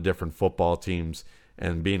moving on to different football teams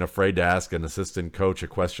and being afraid to ask an assistant coach a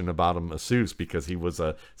question about a masseuse because he was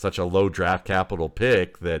such a low draft capital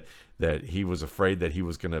pick that he was afraid that he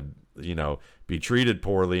was going to, be treated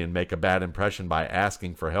poorly and make a bad impression by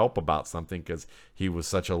asking for help about something because he was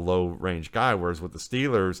such a low range guy. Whereas with the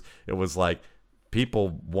Steelers, it was like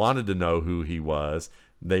people wanted to know who he was.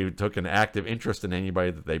 They took an active interest in anybody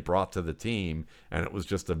that they brought to the team, and it was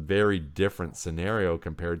just a very different scenario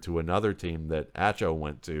compared to another team that Acho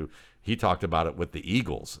went to. He talked about it with the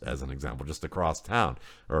Eagles as an example, just across town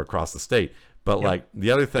or across the state. But like the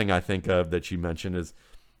other thing I think of that you mentioned is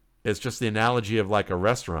it's just the analogy of like a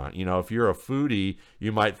restaurant. If you're a foodie,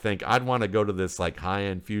 you might think I'd want to go to this like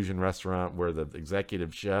high-end fusion restaurant where the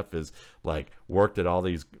executive chef is like worked at all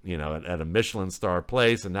these, at a Michelin star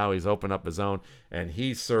place, and now he's opened up his own and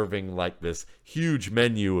he's serving like this huge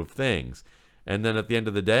menu of things. And then at the end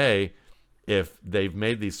of the day, if they've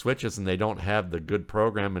made these switches and they don't have the good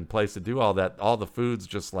program in place to do all that, all the food's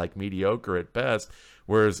just like mediocre at best.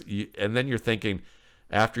 And then you're thinking,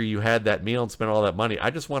 after you had that meal and spent all that money, I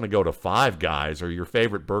just want to go to Five Guys or your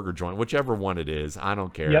favorite burger joint, whichever one it is. I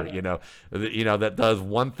don't care. Yep. That does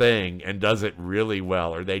one thing and does it really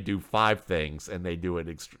well, or they do 5 things and they do it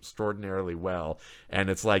extraordinarily well. And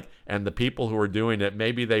it's like, and the people who are doing it,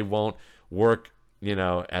 maybe they won't work,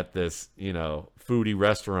 at this, foodie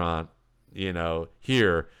restaurant,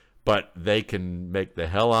 here, but they can make the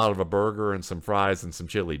hell out of a burger and some fries and some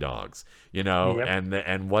chili dogs,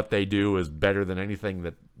 and what they do is better than anything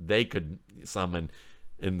that they could summon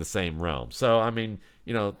in the same realm. So, I mean,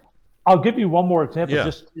 I'll give you one more example,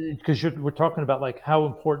 just because we're talking about like how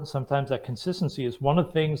important sometimes that consistency is. One of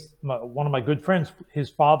the things, one of my good friends, his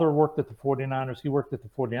father worked at the 49ers. He worked at the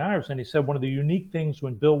 49ers, and he said one of the unique things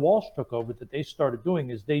when Bill Walsh took over that they started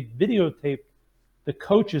doing is they videotaped the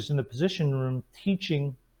coaches in the position room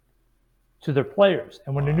teaching to their players.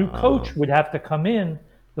 And when a new coach would have to come in,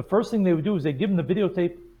 the first thing they would do is they'd give them the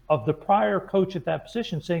videotape of the prior coach at that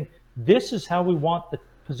position saying, this is how we want the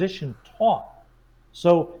position taught.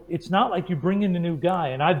 So it's not like you bring in a new guy,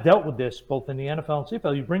 and I've dealt with this both in the NFL and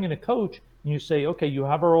CFL. You bring in a coach and you say, okay, you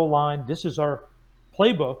have our O-line, this is our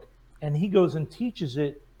playbook, and he goes and teaches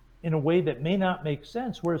it in a way that may not make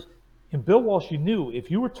sense. Whereas in Bill Walsh, you knew if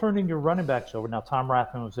you were turning your running backs over, now Tom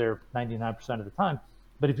Rathman was there 99% of the time,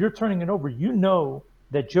 but if you're turning it over, you know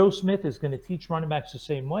that Joe Smith is going to teach running backs the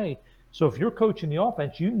same way. So if you're coaching the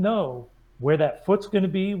offense, you know where that foot's going to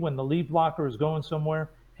be when the lead blocker is going somewhere.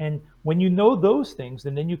 And when you know those things,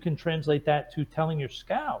 and then you can translate that to telling your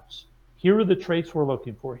scouts, here are the traits we're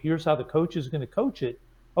looking for. Here's how the coach is going to coach it.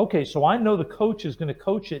 Okay, so I know the coach is going to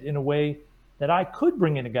coach it in a way that I could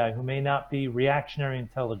bring in a guy who may not be reactionary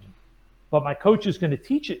intelligent, but my coach is going to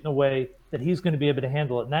teach it in a way that he's going to be able to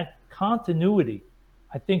handle it. And that continuity,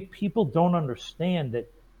 I think people don't understand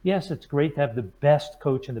that, yes, it's great to have the best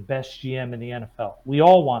coach and the best GM in the NFL. We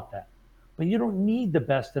all want that. But you don't need the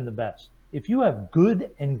best and the best. If you have good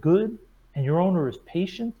and your owner is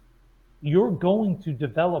patient, you're going to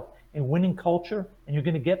develop a winning culture and you're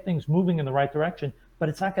going to get things moving in the right direction. But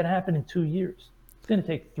it's not going to happen in 2 years. It's going to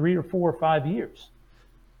take 3 or 4 or 5 years.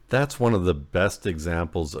 That's one of the best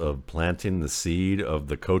examples of planting the seed of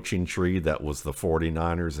the coaching tree that was the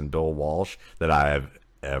 49ers and Bill Walsh that I have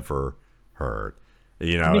ever heard. I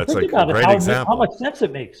mean, It's think a about it, great how example. much sense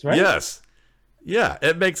it makes, right? Yes. Yeah,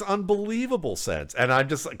 it makes unbelievable sense. And I'm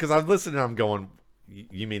just because I'm listening, I'm going,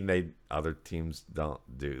 you mean other teams don't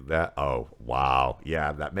do that? Oh, wow.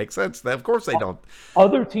 Yeah, that makes sense. Of course they don't.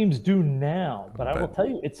 Other teams do now, but I will But tell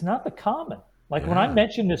you, it's not the common. Like when I yeah,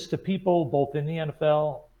 mention this to people both in the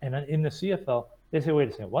NFL and in the CFL, they say, "Wait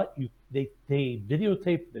a second, what? They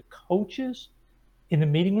videotape the coaches in the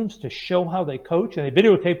meeting rooms to show how they coach, and they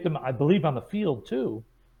videotape them, I believe, on the field too,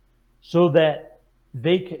 so that and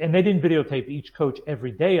they didn't videotape each coach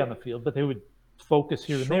every day on the field, but they would focus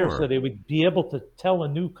here and there, so sure. they would be able to tell a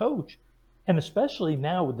new coach, and especially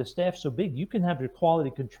now with the staff so big, you can have your quality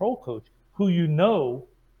control coach who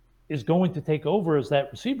is going to take over as that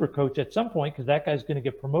receiver coach at some point because that guy's going to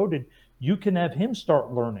get promoted. You can have him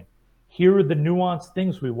start learning. Here are the nuanced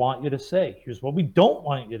things we want you to say. Here's what we don't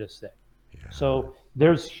want you to say. Yeah. So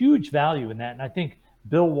there's huge value in that. And I think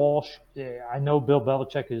Bill Walsh, I know Bill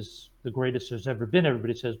Belichick is the greatest there's ever been,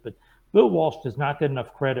 everybody says, but Bill Walsh does not get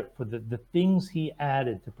enough credit for the things he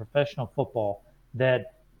added to professional football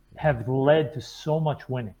that have led to so much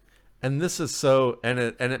winning. And this is so, and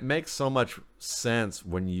it makes so much sense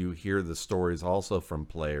when you hear the stories also from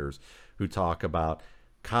players who talk about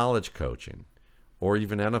college coaching or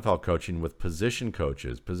even NFL coaching with position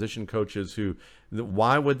coaches who,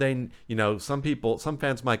 why would they, some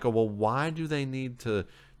fans might go, well, why do they need to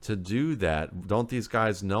do that? Don't these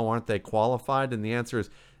guys know? Aren't they qualified? And the answer is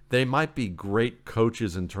they might be great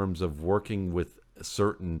coaches in terms of working with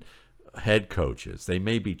certain head coaches. They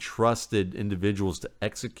may be trusted individuals to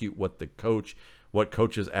execute what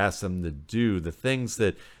coaches ask them to do. The things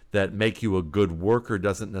that make you a good worker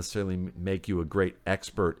doesn't necessarily make you a great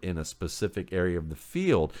expert in a specific area of the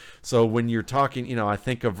field. So when you're talking, I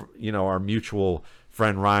think of, our mutual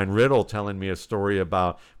friend Ryan Riddle telling me a story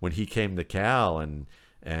about when he came to Cal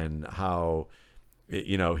and how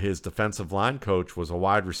his defensive line coach was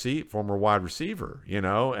a former wide receiver,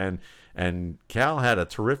 and Cal had a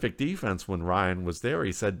terrific defense when Ryan was there.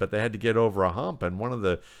 He said, but they had to get over a hump. And one of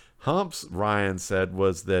the humps, Ryan said,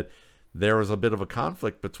 was that there was a bit of a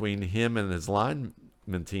conflict between him and his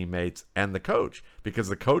lineman teammates and the coach, because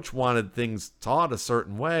the coach wanted things taught a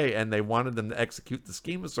certain way and they wanted them to execute the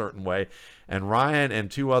scheme a certain way. And Ryan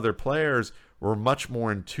and two other players were much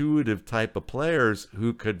more intuitive type of players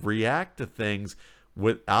who could react to things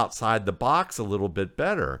with outside the box a little bit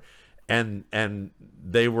better. And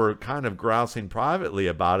they were kind of grousing privately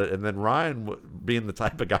about it. And then Ryan, being the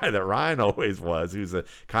type of guy that Ryan always was, who's a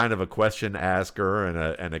kind of a question asker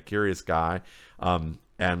and a curious guy,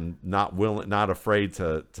 and not afraid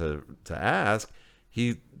to ask,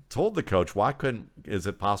 he told the coach, is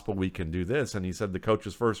it possible we can do this? And he said the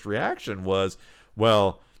coach's first reaction was,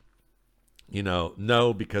 well,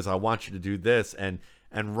 no, because I want you to do this.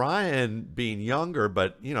 And Ryan, being younger,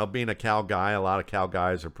 but, being a Cal guy, a lot of Cal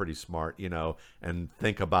guys are pretty smart, and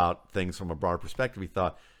think about things from a broader perspective. He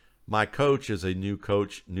thought, my coach is a new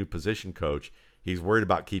position coach. He's worried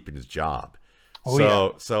about keeping his job.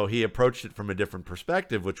 So he approached it from a different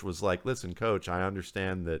perspective, which was like, listen, coach, I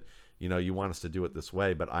understand that, you want us to do it this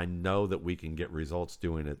way, but I know that we can get results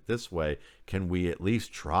doing it this way. Can we at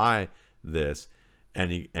least try this?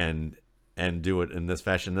 And do it in this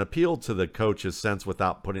fashion, and appeal to the coach's sense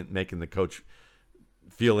without making the coach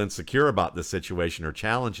feel insecure about the situation or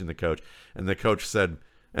challenging the coach. And the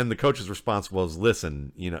coach's response was,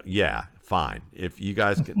 listen, yeah, fine. If you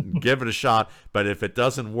guys can give it a shot, but if it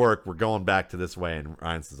doesn't work, we're going back to this way. And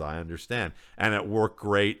Ryan says, I understand. And it worked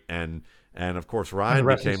great. And of course, Ryan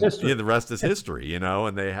the rest is history,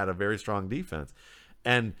 and they had a very strong defense.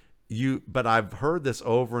 But I've heard this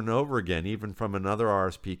over and over again, even from another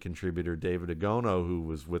RSP contributor, David Agono, who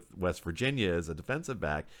was with West Virginia as a defensive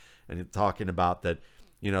back, and talking about that,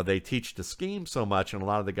 they teach the scheme so much, and a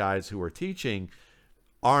lot of the guys who are teaching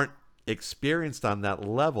aren't experienced on that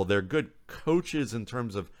level. They're good coaches in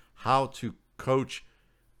terms of how to coach,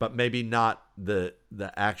 but maybe not the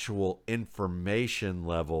actual information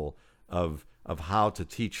level of how to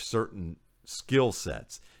teach certain skill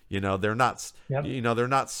sets. They're not, Yep. They're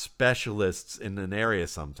not specialists in an area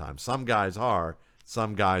sometimes. Some guys are,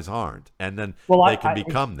 some guys aren't. And then they can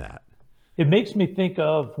become that. It makes me think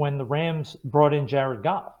of when the Rams brought in Jared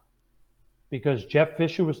Goff, because Jeff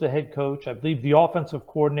Fisher was the head coach. I believe the offensive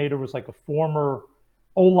coordinator was like a former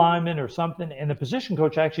O-lineman or something. And the position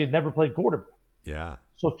coach actually had never played quarterback. Yeah.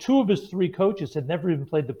 So two of his three coaches had never even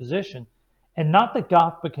played the position. And not that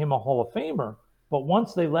Goff became a Hall of Famer, But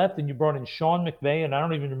once they left and you brought in Sean McVay, and I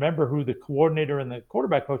don't even remember who the coordinator and the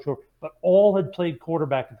quarterback coach were, but all had played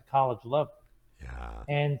quarterback at the college level. Yeah.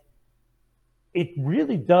 And it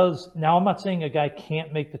really does. Now, I'm not saying a guy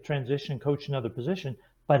can't make the transition, coach another position,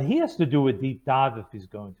 but he has to do a deep dive if he's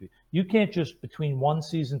going to. You can't just between one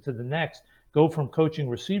season to the next go from coaching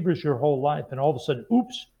receivers your whole life and all of a sudden,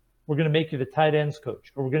 oops, we're going to make you the tight ends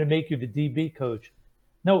coach or we're going to make you the DB coach.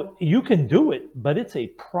 No, you can do it, but it's a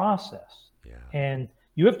process. Yeah. And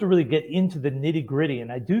you have to really get into the nitty gritty.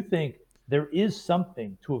 And I do think there is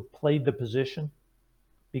something to have played the position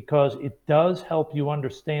because it does help you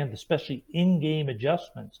understand, especially in-game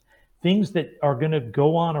adjustments, things that are going to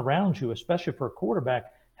go on around you, especially for a quarterback.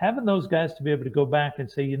 Having those guys to be able to go back and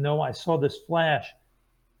say, I saw this flash,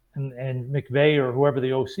 and McVay or whoever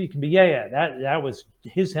the OC can be, that was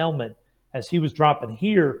his helmet as he was dropping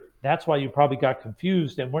here. That's why you probably got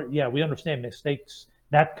confused. And we understand mistakes.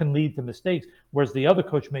 That can lead to mistakes. Whereas the other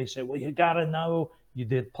coach may say, well, you got to know you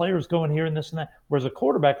did players going here and this and that. Whereas a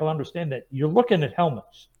quarterback will understand that you're looking at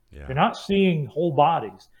helmets. Yeah. You're not seeing whole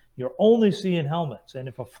bodies. You're only seeing helmets. And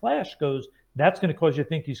if a flash goes, that's going to cause you to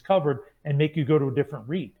think he's covered and make you go to a different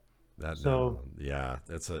read. That's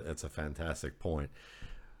a fantastic point.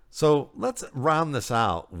 So let's round this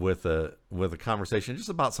out with a conversation just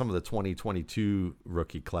about some of the 2022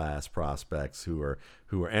 rookie class prospects who are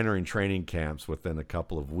entering training camps within a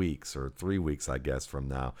couple of weeks or 3 weeks, I guess, from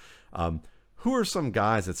now. Who are some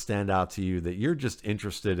guys that stand out to you that you're just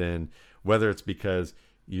interested in, whether it's because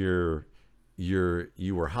you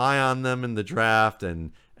were high on them in the draft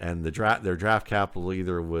and their draft capital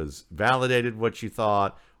either was validated what you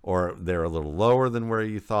thought, or they're a little lower than where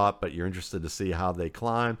you thought, but you're interested to see how they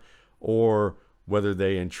climb, or whether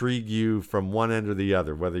they intrigue you from one end or the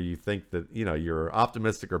other, whether you think that, you're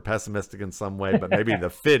optimistic or pessimistic in some way, but maybe the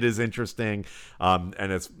fit is interesting,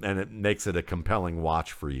 and it makes it a compelling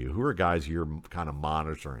watch for you. Who are guys you're kind of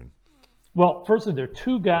monitoring? Well, firstly, there are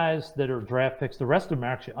two guys that are draft picks. The rest of them are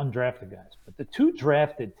actually undrafted guys. But the two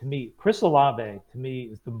drafted, to me, Chris Olave, to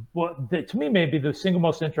me, is maybe the single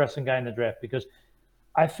most interesting guy in the draft, because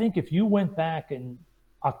I think if you went back in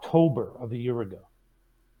October of a year ago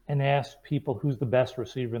and asked people who's the best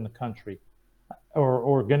receiver in the country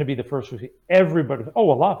or going to be the first receiver, everybody,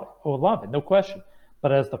 Olave, no question.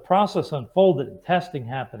 But as the process unfolded and testing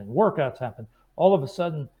happened and workouts happened, all of a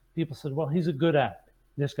sudden people said, well, he's a good athlete.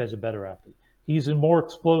 This guy's a better athlete. He's an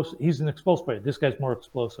explosive player. This guy's more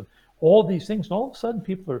explosive. All these things. And all of a sudden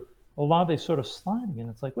Olave's sort of sliding. And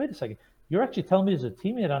it's like, wait a second. You're actually telling me as a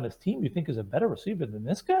teammate on his team you think is a better receiver than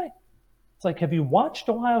this guy? It's like, have you watched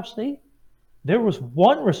Ohio State? There was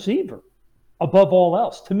one receiver above all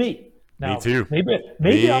else to me. Now, me too. Maybe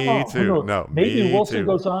me too. No, maybe Wilson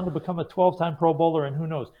goes on to become a 12-time Pro Bowler, and who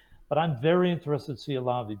knows? But I'm very interested to see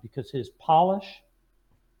Olave because his polish,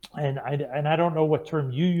 and I don't know what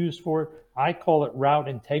term you use for it. I call it route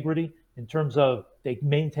integrity in terms of they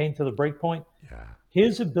maintain to the break point. Yeah.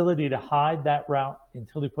 His ability to hide that route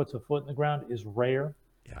until he puts a foot in the ground is rare.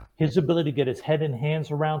 Yeah. His ability to get his head and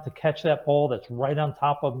hands around to catch that ball that's right on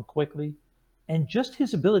top of him quickly. And just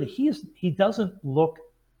his ability, he doesn't look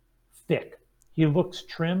thick. He looks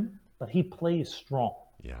trim, but he plays strong.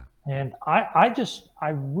 Yeah. And I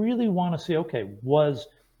really want to see, okay, was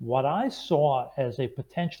what I saw as a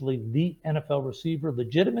potentially elite NFL receiver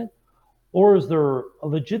legitimate, or is there a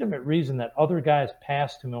legitimate reason that other guys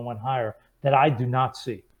passed him and went higher that I do not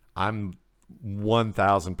see? I'm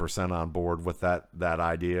 1,000% on board with that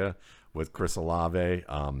idea with Chris Olave.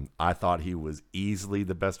 I thought he was easily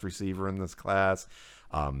the best receiver in this class.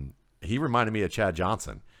 He reminded me of Chad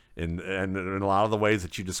Johnson in a lot of the ways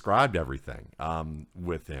that you described everything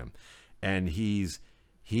with him. And he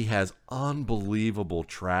has unbelievable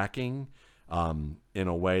tracking in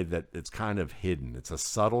a way that it's kind of hidden. It's a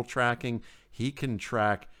subtle tracking. He can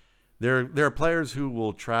track. There are players who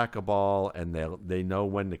will track a ball and they know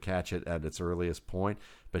when to catch it at its earliest point,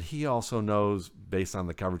 but he also knows based on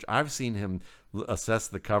the coverage. I've seen him assess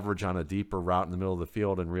the coverage on a deeper route in the middle of the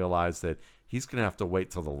field and realize that he's going to have to wait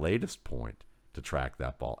till the latest point to track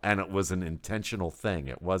that ball. And it was an intentional thing.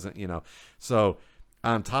 It wasn't, So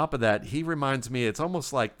on top of that, he reminds me, it's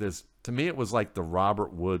almost like this, to me, it was like the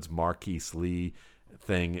Robert Woods, Marquise Lee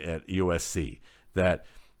thing at USC that,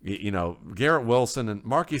 Garrett Wilson and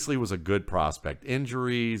Marquise Lee was a good prospect.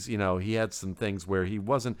 Injuries, he had some things where he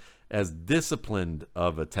wasn't as disciplined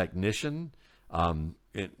of a technician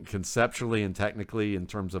conceptually and technically in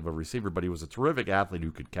terms of a receiver, but he was a terrific athlete who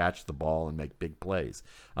could catch the ball and make big plays.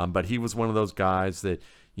 But he was one of those guys that,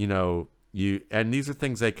 and these are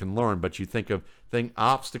things they can learn, but you think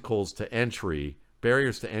obstacles to entry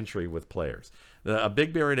barriers to entry with players. A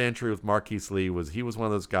big barrier to entry with Marquise Lee was he was one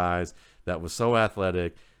of those guys that was so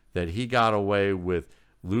athletic that he got away with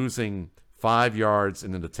losing 5 yards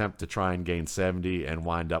in an attempt to try and gain 70 and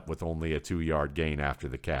wind up with only a 2-yard gain after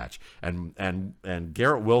the catch. And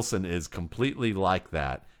Garrett Wilson is completely like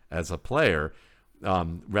that as a player,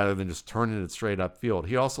 rather than just turning it straight upfield.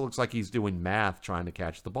 He also looks like he's doing math trying to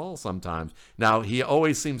catch the ball sometimes. Now, he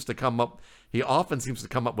often seems to come up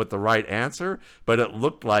with the right answer, but it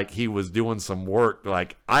looked like he was doing some work.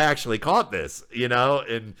 Like, I actually caught this,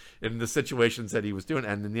 in the situations that he was doing.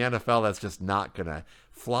 And in the NFL, that's just not going to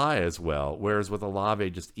fly as well. Whereas with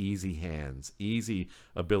Olave, just easy hands, easy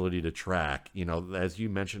ability to track, as you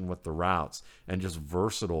mentioned with the routes, and just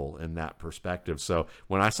versatile in that perspective. So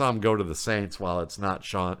when I saw him go to the Saints, while it's not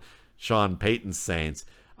Sean Payton's Saints,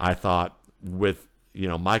 I thought with,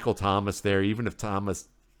 Michael Thomas there, even if Thomas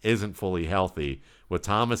isn't fully healthy, with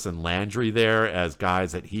Thomas and Landry there as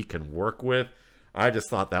guys that he can work with, I just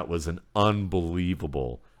thought that was an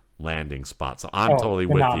unbelievable landing spot. So I'm totally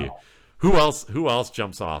phenomenal. With you. Who else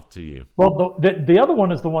jumps off to you? Well, the other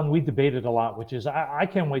one is the one we debated a lot, which is I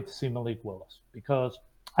can't wait to see Malik Willis, because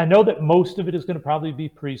I know that most of it is going to probably be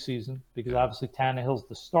preseason, because obviously Tannehill's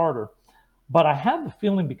the starter. But I have the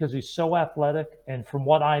feeling, because he's so athletic, and from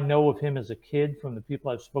what I know of him as a kid, from the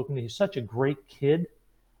people I've spoken to, he's such a great kid,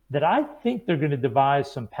 that I think they're going to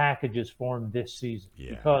devise some packages for him this season,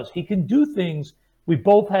 because he can do things. We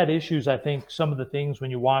both had issues, I think, some of the things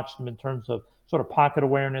when you watched him in terms of sort of pocket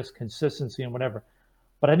awareness, consistency, and whatever.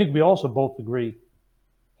 But I think we also both agree,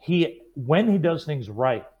 when he does things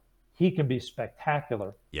right, he can be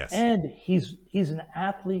spectacular. Yes. And he's an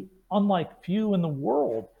athlete unlike few in the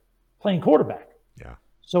world playing quarterback. Yeah.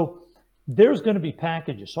 So there's going to be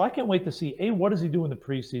packages. So I can't wait to see, what does he do in the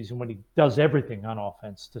preseason when he does everything on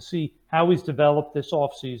offense, to see how he's developed this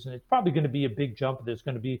offseason. It's probably going to be a big jump. There's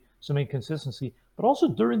going to be some inconsistency. But also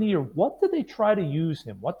during the year, what do they try to use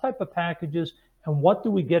him? What type of packages, and what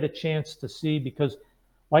do we get a chance to see? Because,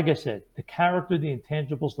 like I said, the character, the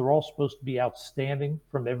intangibles, they're all supposed to be outstanding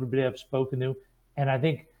from everybody I've spoken to. And I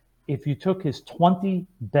think if you took his 20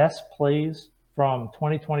 best plays from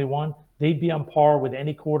 2021, they'd be on par with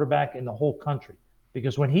any quarterback in the whole country.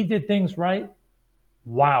 Because when he did things right,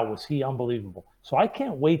 wow, was he unbelievable. So I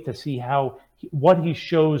can't wait to see what he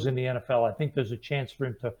shows in the NFL. I think there's a chance for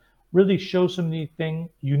him to really show some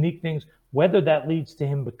unique things. Whether that leads to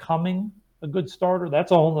him becoming a good starter,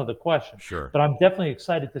 that's a whole other question. Sure. But I'm definitely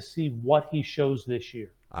excited to see what he shows this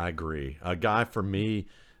year. I agree. A guy for me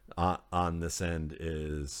on this end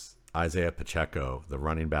is Isaiah Pacheco, the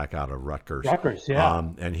running back out of Rutgers.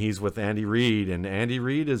 And he's with Andy Reid, and Andy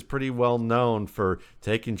Reid is pretty well known for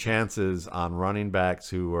taking chances on running backs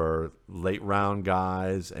who are late round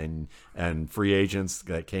guys and free agents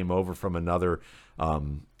that came over from another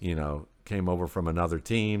team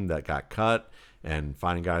that got cut, and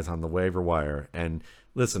finding guys on the waiver wire. And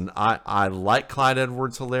listen, I like Clyde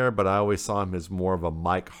Edwards-Helaire, but I always saw him as more of a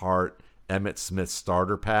Mike Hart, Emmitt Smith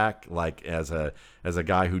starter pack, like as a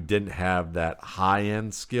guy who didn't have that high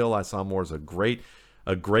end skill. I saw him more as a great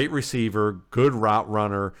receiver, good route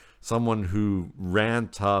runner, someone who ran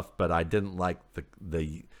tough, but I didn't like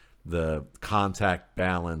the contact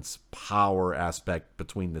balance, power aspect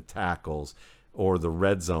between the tackles or the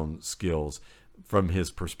red zone skills from his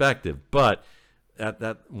perspective. But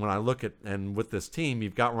when I look at, and with this team,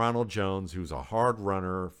 you've got Ronald Jones, who's a hard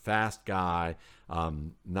runner, fast guy,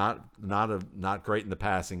 not great in the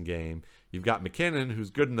passing game. You've got McKinnon,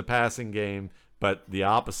 who's good in the passing game, but the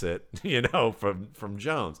opposite, from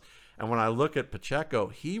Jones. And when I look at Pacheco,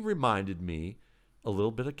 he reminded me a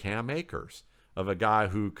little bit of Cam Akers, of a guy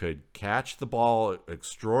who could catch the ball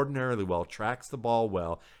extraordinarily well, tracks the ball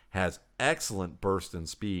well, has excellent burst and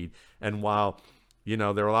speed. And while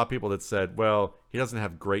there are a lot of people that said, well, he doesn't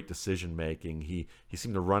have great decision making. He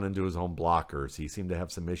seemed to run into his own blockers. He seemed to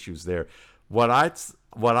have some issues there. What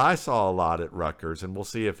I saw a lot at Rutgers, and we'll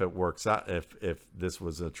see if it works out, if this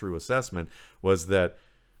was a true assessment, was that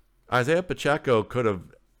Isaiah Pacheco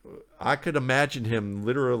I could imagine him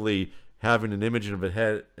literally having an image of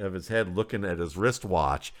his head looking at his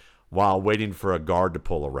wristwatch while waiting for a guard to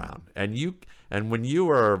pull around. And when you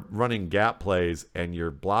are running gap plays and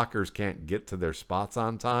your blockers can't get to their spots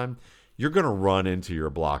on time, you're going to run into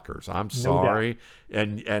your blockers. I'm sorry.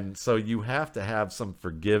 And so you have to have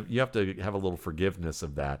you have to have a little forgiveness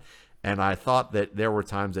of that. And I thought that there were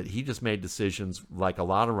times that he just made decisions like a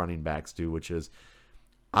lot of running backs do, which is,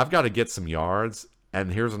 I've got to get some yards,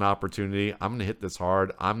 and here's an opportunity. I'm going to hit this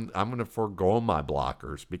hard. I'm going to forego my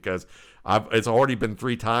blockers, because it's already been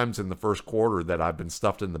 3 times in the first quarter that I've been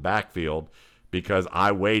stuffed in the backfield because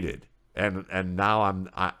I waited. And now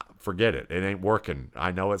I forget it. It ain't working.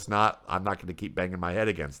 I know it's not. I'm not going to keep banging my head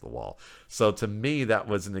against the wall. So to me, that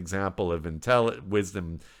was an example of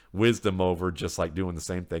wisdom over just like doing the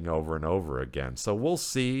same thing over and over again. So we'll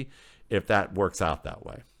see if that works out that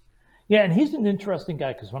way. Yeah, and he's an interesting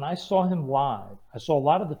guy because when I saw him live, I saw a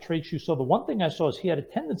lot of the traits you saw. The one thing I saw is he had a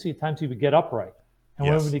tendency at times he would get upright. And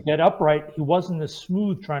when Yes. he get upright, he wasn't as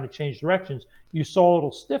smooth trying to change directions. You saw a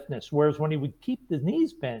little stiffness. Whereas when he would keep the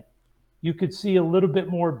knees bent, you could see a little bit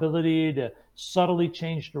more ability to subtly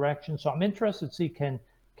change direction. So I'm interested to see can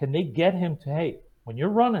they get him to, hey, when you're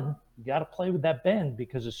running, you got to play with that bend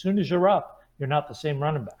because as soon as you're up, you're not the same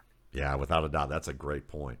running back. Yeah, without a doubt, that's a great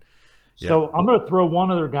point. Yeah. So I'm going to throw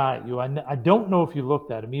one other guy at you. I don't know if you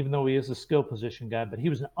looked at him, even though he is a skill position guy, but he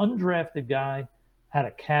was an undrafted guy out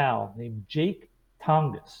of Cal named Jake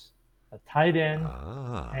Tongas, a tight end.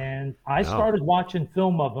 Ah, And I no. started watching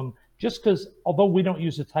film of him just because, although we don't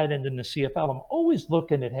use a tight end in the CFL, I'm always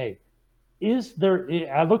looking at, hey, is there,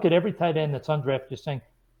 I look at every tight end that's undrafted just saying,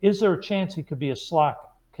 is there a chance he could be a slot?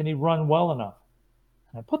 Can he run well enough?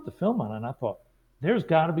 And I put the film on and I thought, there's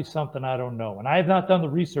got to be something I don't know. And I have not done the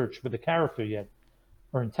research for the character yet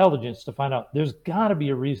or intelligence to find out there's got to be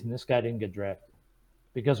a reason this guy didn't get drafted.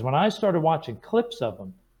 Because when I started watching clips of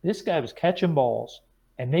him, this guy was catching balls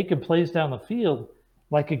and making plays down the field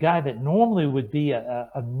like a guy that normally would be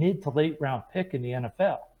a mid to late round pick in the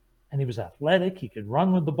NFL. And he was athletic. He could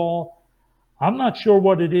run with the ball. I'm not sure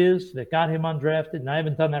what it is that got him undrafted, and I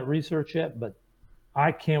haven't done that research yet, but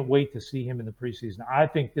I can't wait to see him in the preseason. I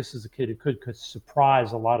think this is a kid who could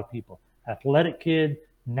surprise a lot of people. Athletic kid,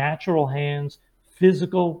 natural hands,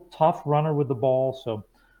 physical, tough runner with the ball. So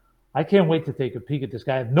I can't wait to take a peek at this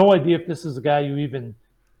guy. I have no idea if this is the guy you even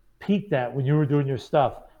peeked at when you were doing your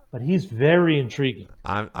stuff, but he's very intriguing.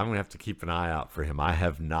 I'm gonna have to keep an eye out for him. I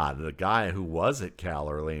have not. The guy who was at Cal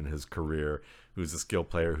early in his career, who's a skill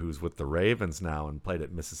player, who's with the Ravens now and played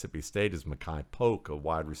at Mississippi State, is Makai Polk, a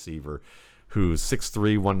wide receiver, who's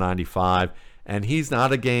 6'3", 195, and he's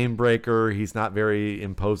not a game breaker. He's not very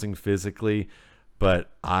imposing physically,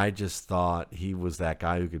 but I just thought he was that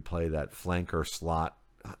guy who could play that flanker slot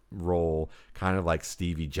role, kind of like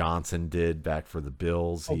Stevie Johnson did back for the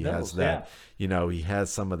Bills. He has that, he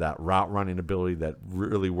has some of that route running ability that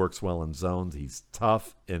really works well in zones. He's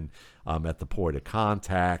tough in at the point of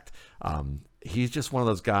contact. He's just one of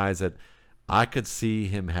those guys that I could see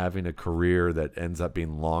him having a career that ends up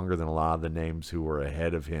being longer than a lot of the names who were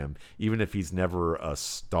ahead of him, even if he's never a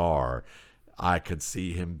star. I could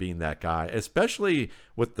see him being that guy, especially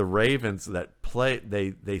with the Ravens that play.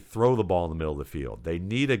 They throw the ball in the middle of the field. They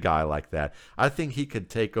need a guy like that. I think he could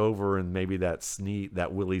take over and maybe that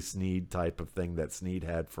Willie Snead type of thing that Snead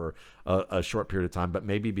had for a short period of time, but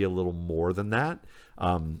maybe be a little more than that.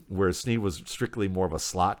 Whereas Snead was strictly more of a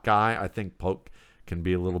slot guy, I think Polk can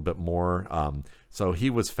be a little bit more. So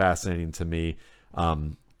he was fascinating to me.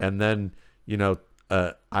 And then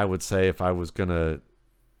I would say if I was gonna.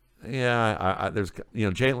 Yeah, there's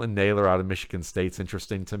Jalen Naylor out of Michigan State's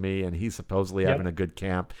interesting to me, and he's supposedly having a good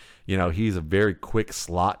camp. He's a very quick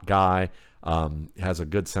slot guy, has a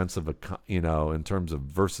good sense of in terms of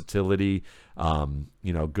versatility.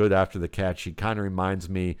 Good after the catch. He kind of reminds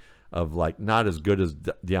me of like not as good as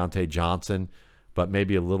Deontay Johnson, but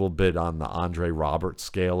maybe a little bit on the Andre Roberts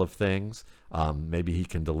scale of things. Maybe he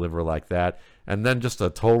can deliver like that, and then just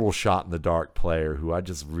a total shot in the dark player who I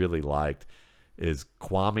just really liked is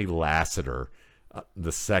Kwame Lassiter,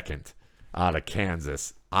 the second out of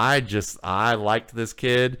Kansas. I liked this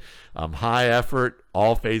kid. High effort,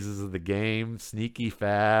 all phases of the game, sneaky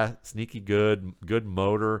fast, sneaky good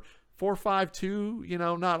motor.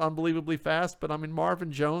 4.52, not unbelievably fast, but I mean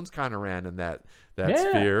Marvin Jones kind of ran in that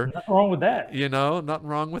sphere. Nothing wrong with that. Nothing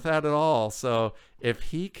wrong with that at all. So if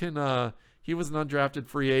he can, he was an undrafted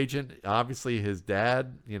free agent. Obviously, his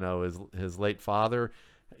dad, his late father,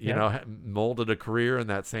 molded a career in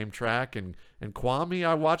that same track. And Kwame,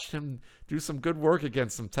 I watched him do some good work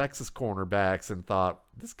against some Texas cornerbacks and thought,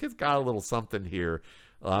 this kid's got a little something here.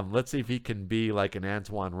 Let's see if he can be like an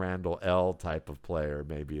Antoine Randall L type of player,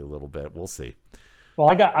 maybe a little bit. We'll see. Well,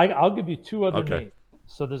 I'll give you two other names.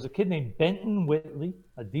 So there's a kid named Benton Whitley,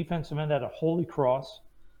 a defensive end out of Holy Cross.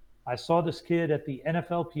 I saw this kid at the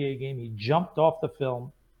NFLPA game. He jumped off the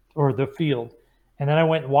field, and then I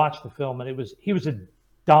went and watched the film, and he was a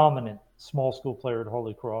dominant small school player at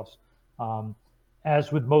Holy Cross.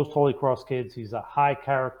 As with most Holy Cross kids, he's a high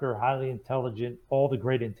character, highly intelligent, all the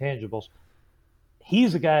great intangibles.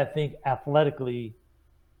 He's a guy I think athletically,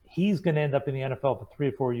 he's going to end up in the NFL for 3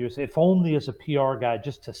 or 4 years, if only as a PR guy,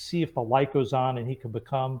 just to see if the light goes on and he can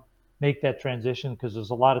become make that transition because there's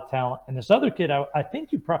a lot of talent. And this other kid, I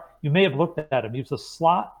think you may have looked at him. He was a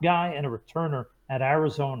slot guy and a returner at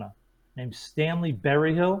Arizona named Stanley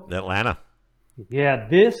Berryhill. Atlanta. Yeah,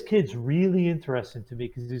 this kid's really interesting to me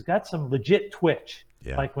because he's got some legit twitch.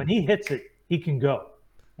 Yeah. Like when he hits it, he can go.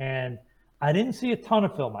 And I didn't see a ton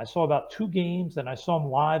of film. I saw about 2 games, and I saw him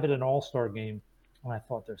live at an All-Star game. And I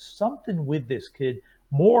thought there's something with this kid.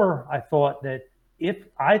 More, I thought that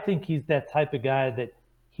I think he's that type of guy that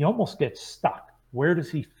he almost gets stuck. Where does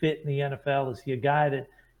he fit in the NFL? Is he a guy that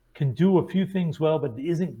can do a few things well but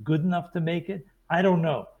isn't good enough to make it? I don't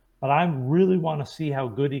know. But I really want to see how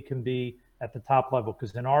good he can be at the top level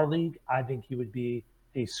because in our league, I think he would be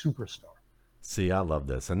a superstar. See, I love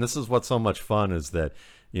this. And this is what's so much fun is that,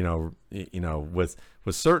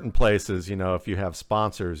 with certain places, if you have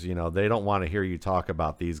sponsors, they don't want to hear you talk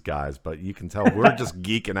about these guys, but you can tell we're just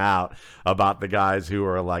geeking out about the guys who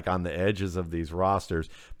are like on the edges of these rosters.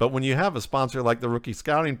 But when you have a sponsor like the Rookie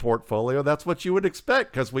Scouting Portfolio, that's what you would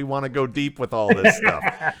expect because we want to go deep with all this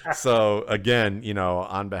stuff. So again,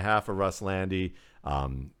 on behalf of Russ Lande,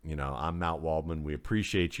 I'm Matt Waldman. We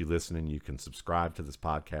appreciate you listening. You can subscribe to this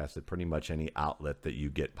podcast at pretty much any outlet that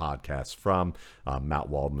you get podcasts from. Matt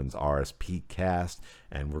Waldman's RSP Cast,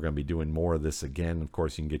 and we're going to be doing more of this again. Of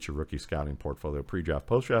course, you can get your Rookie Scouting Portfolio pre-draft,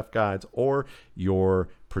 post-draft guides, or your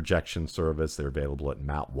projection service. They're available at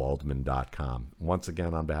mattwaldman.com. Once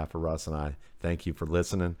again, on behalf of Russ and I, thank you for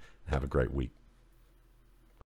listening. Have a great week.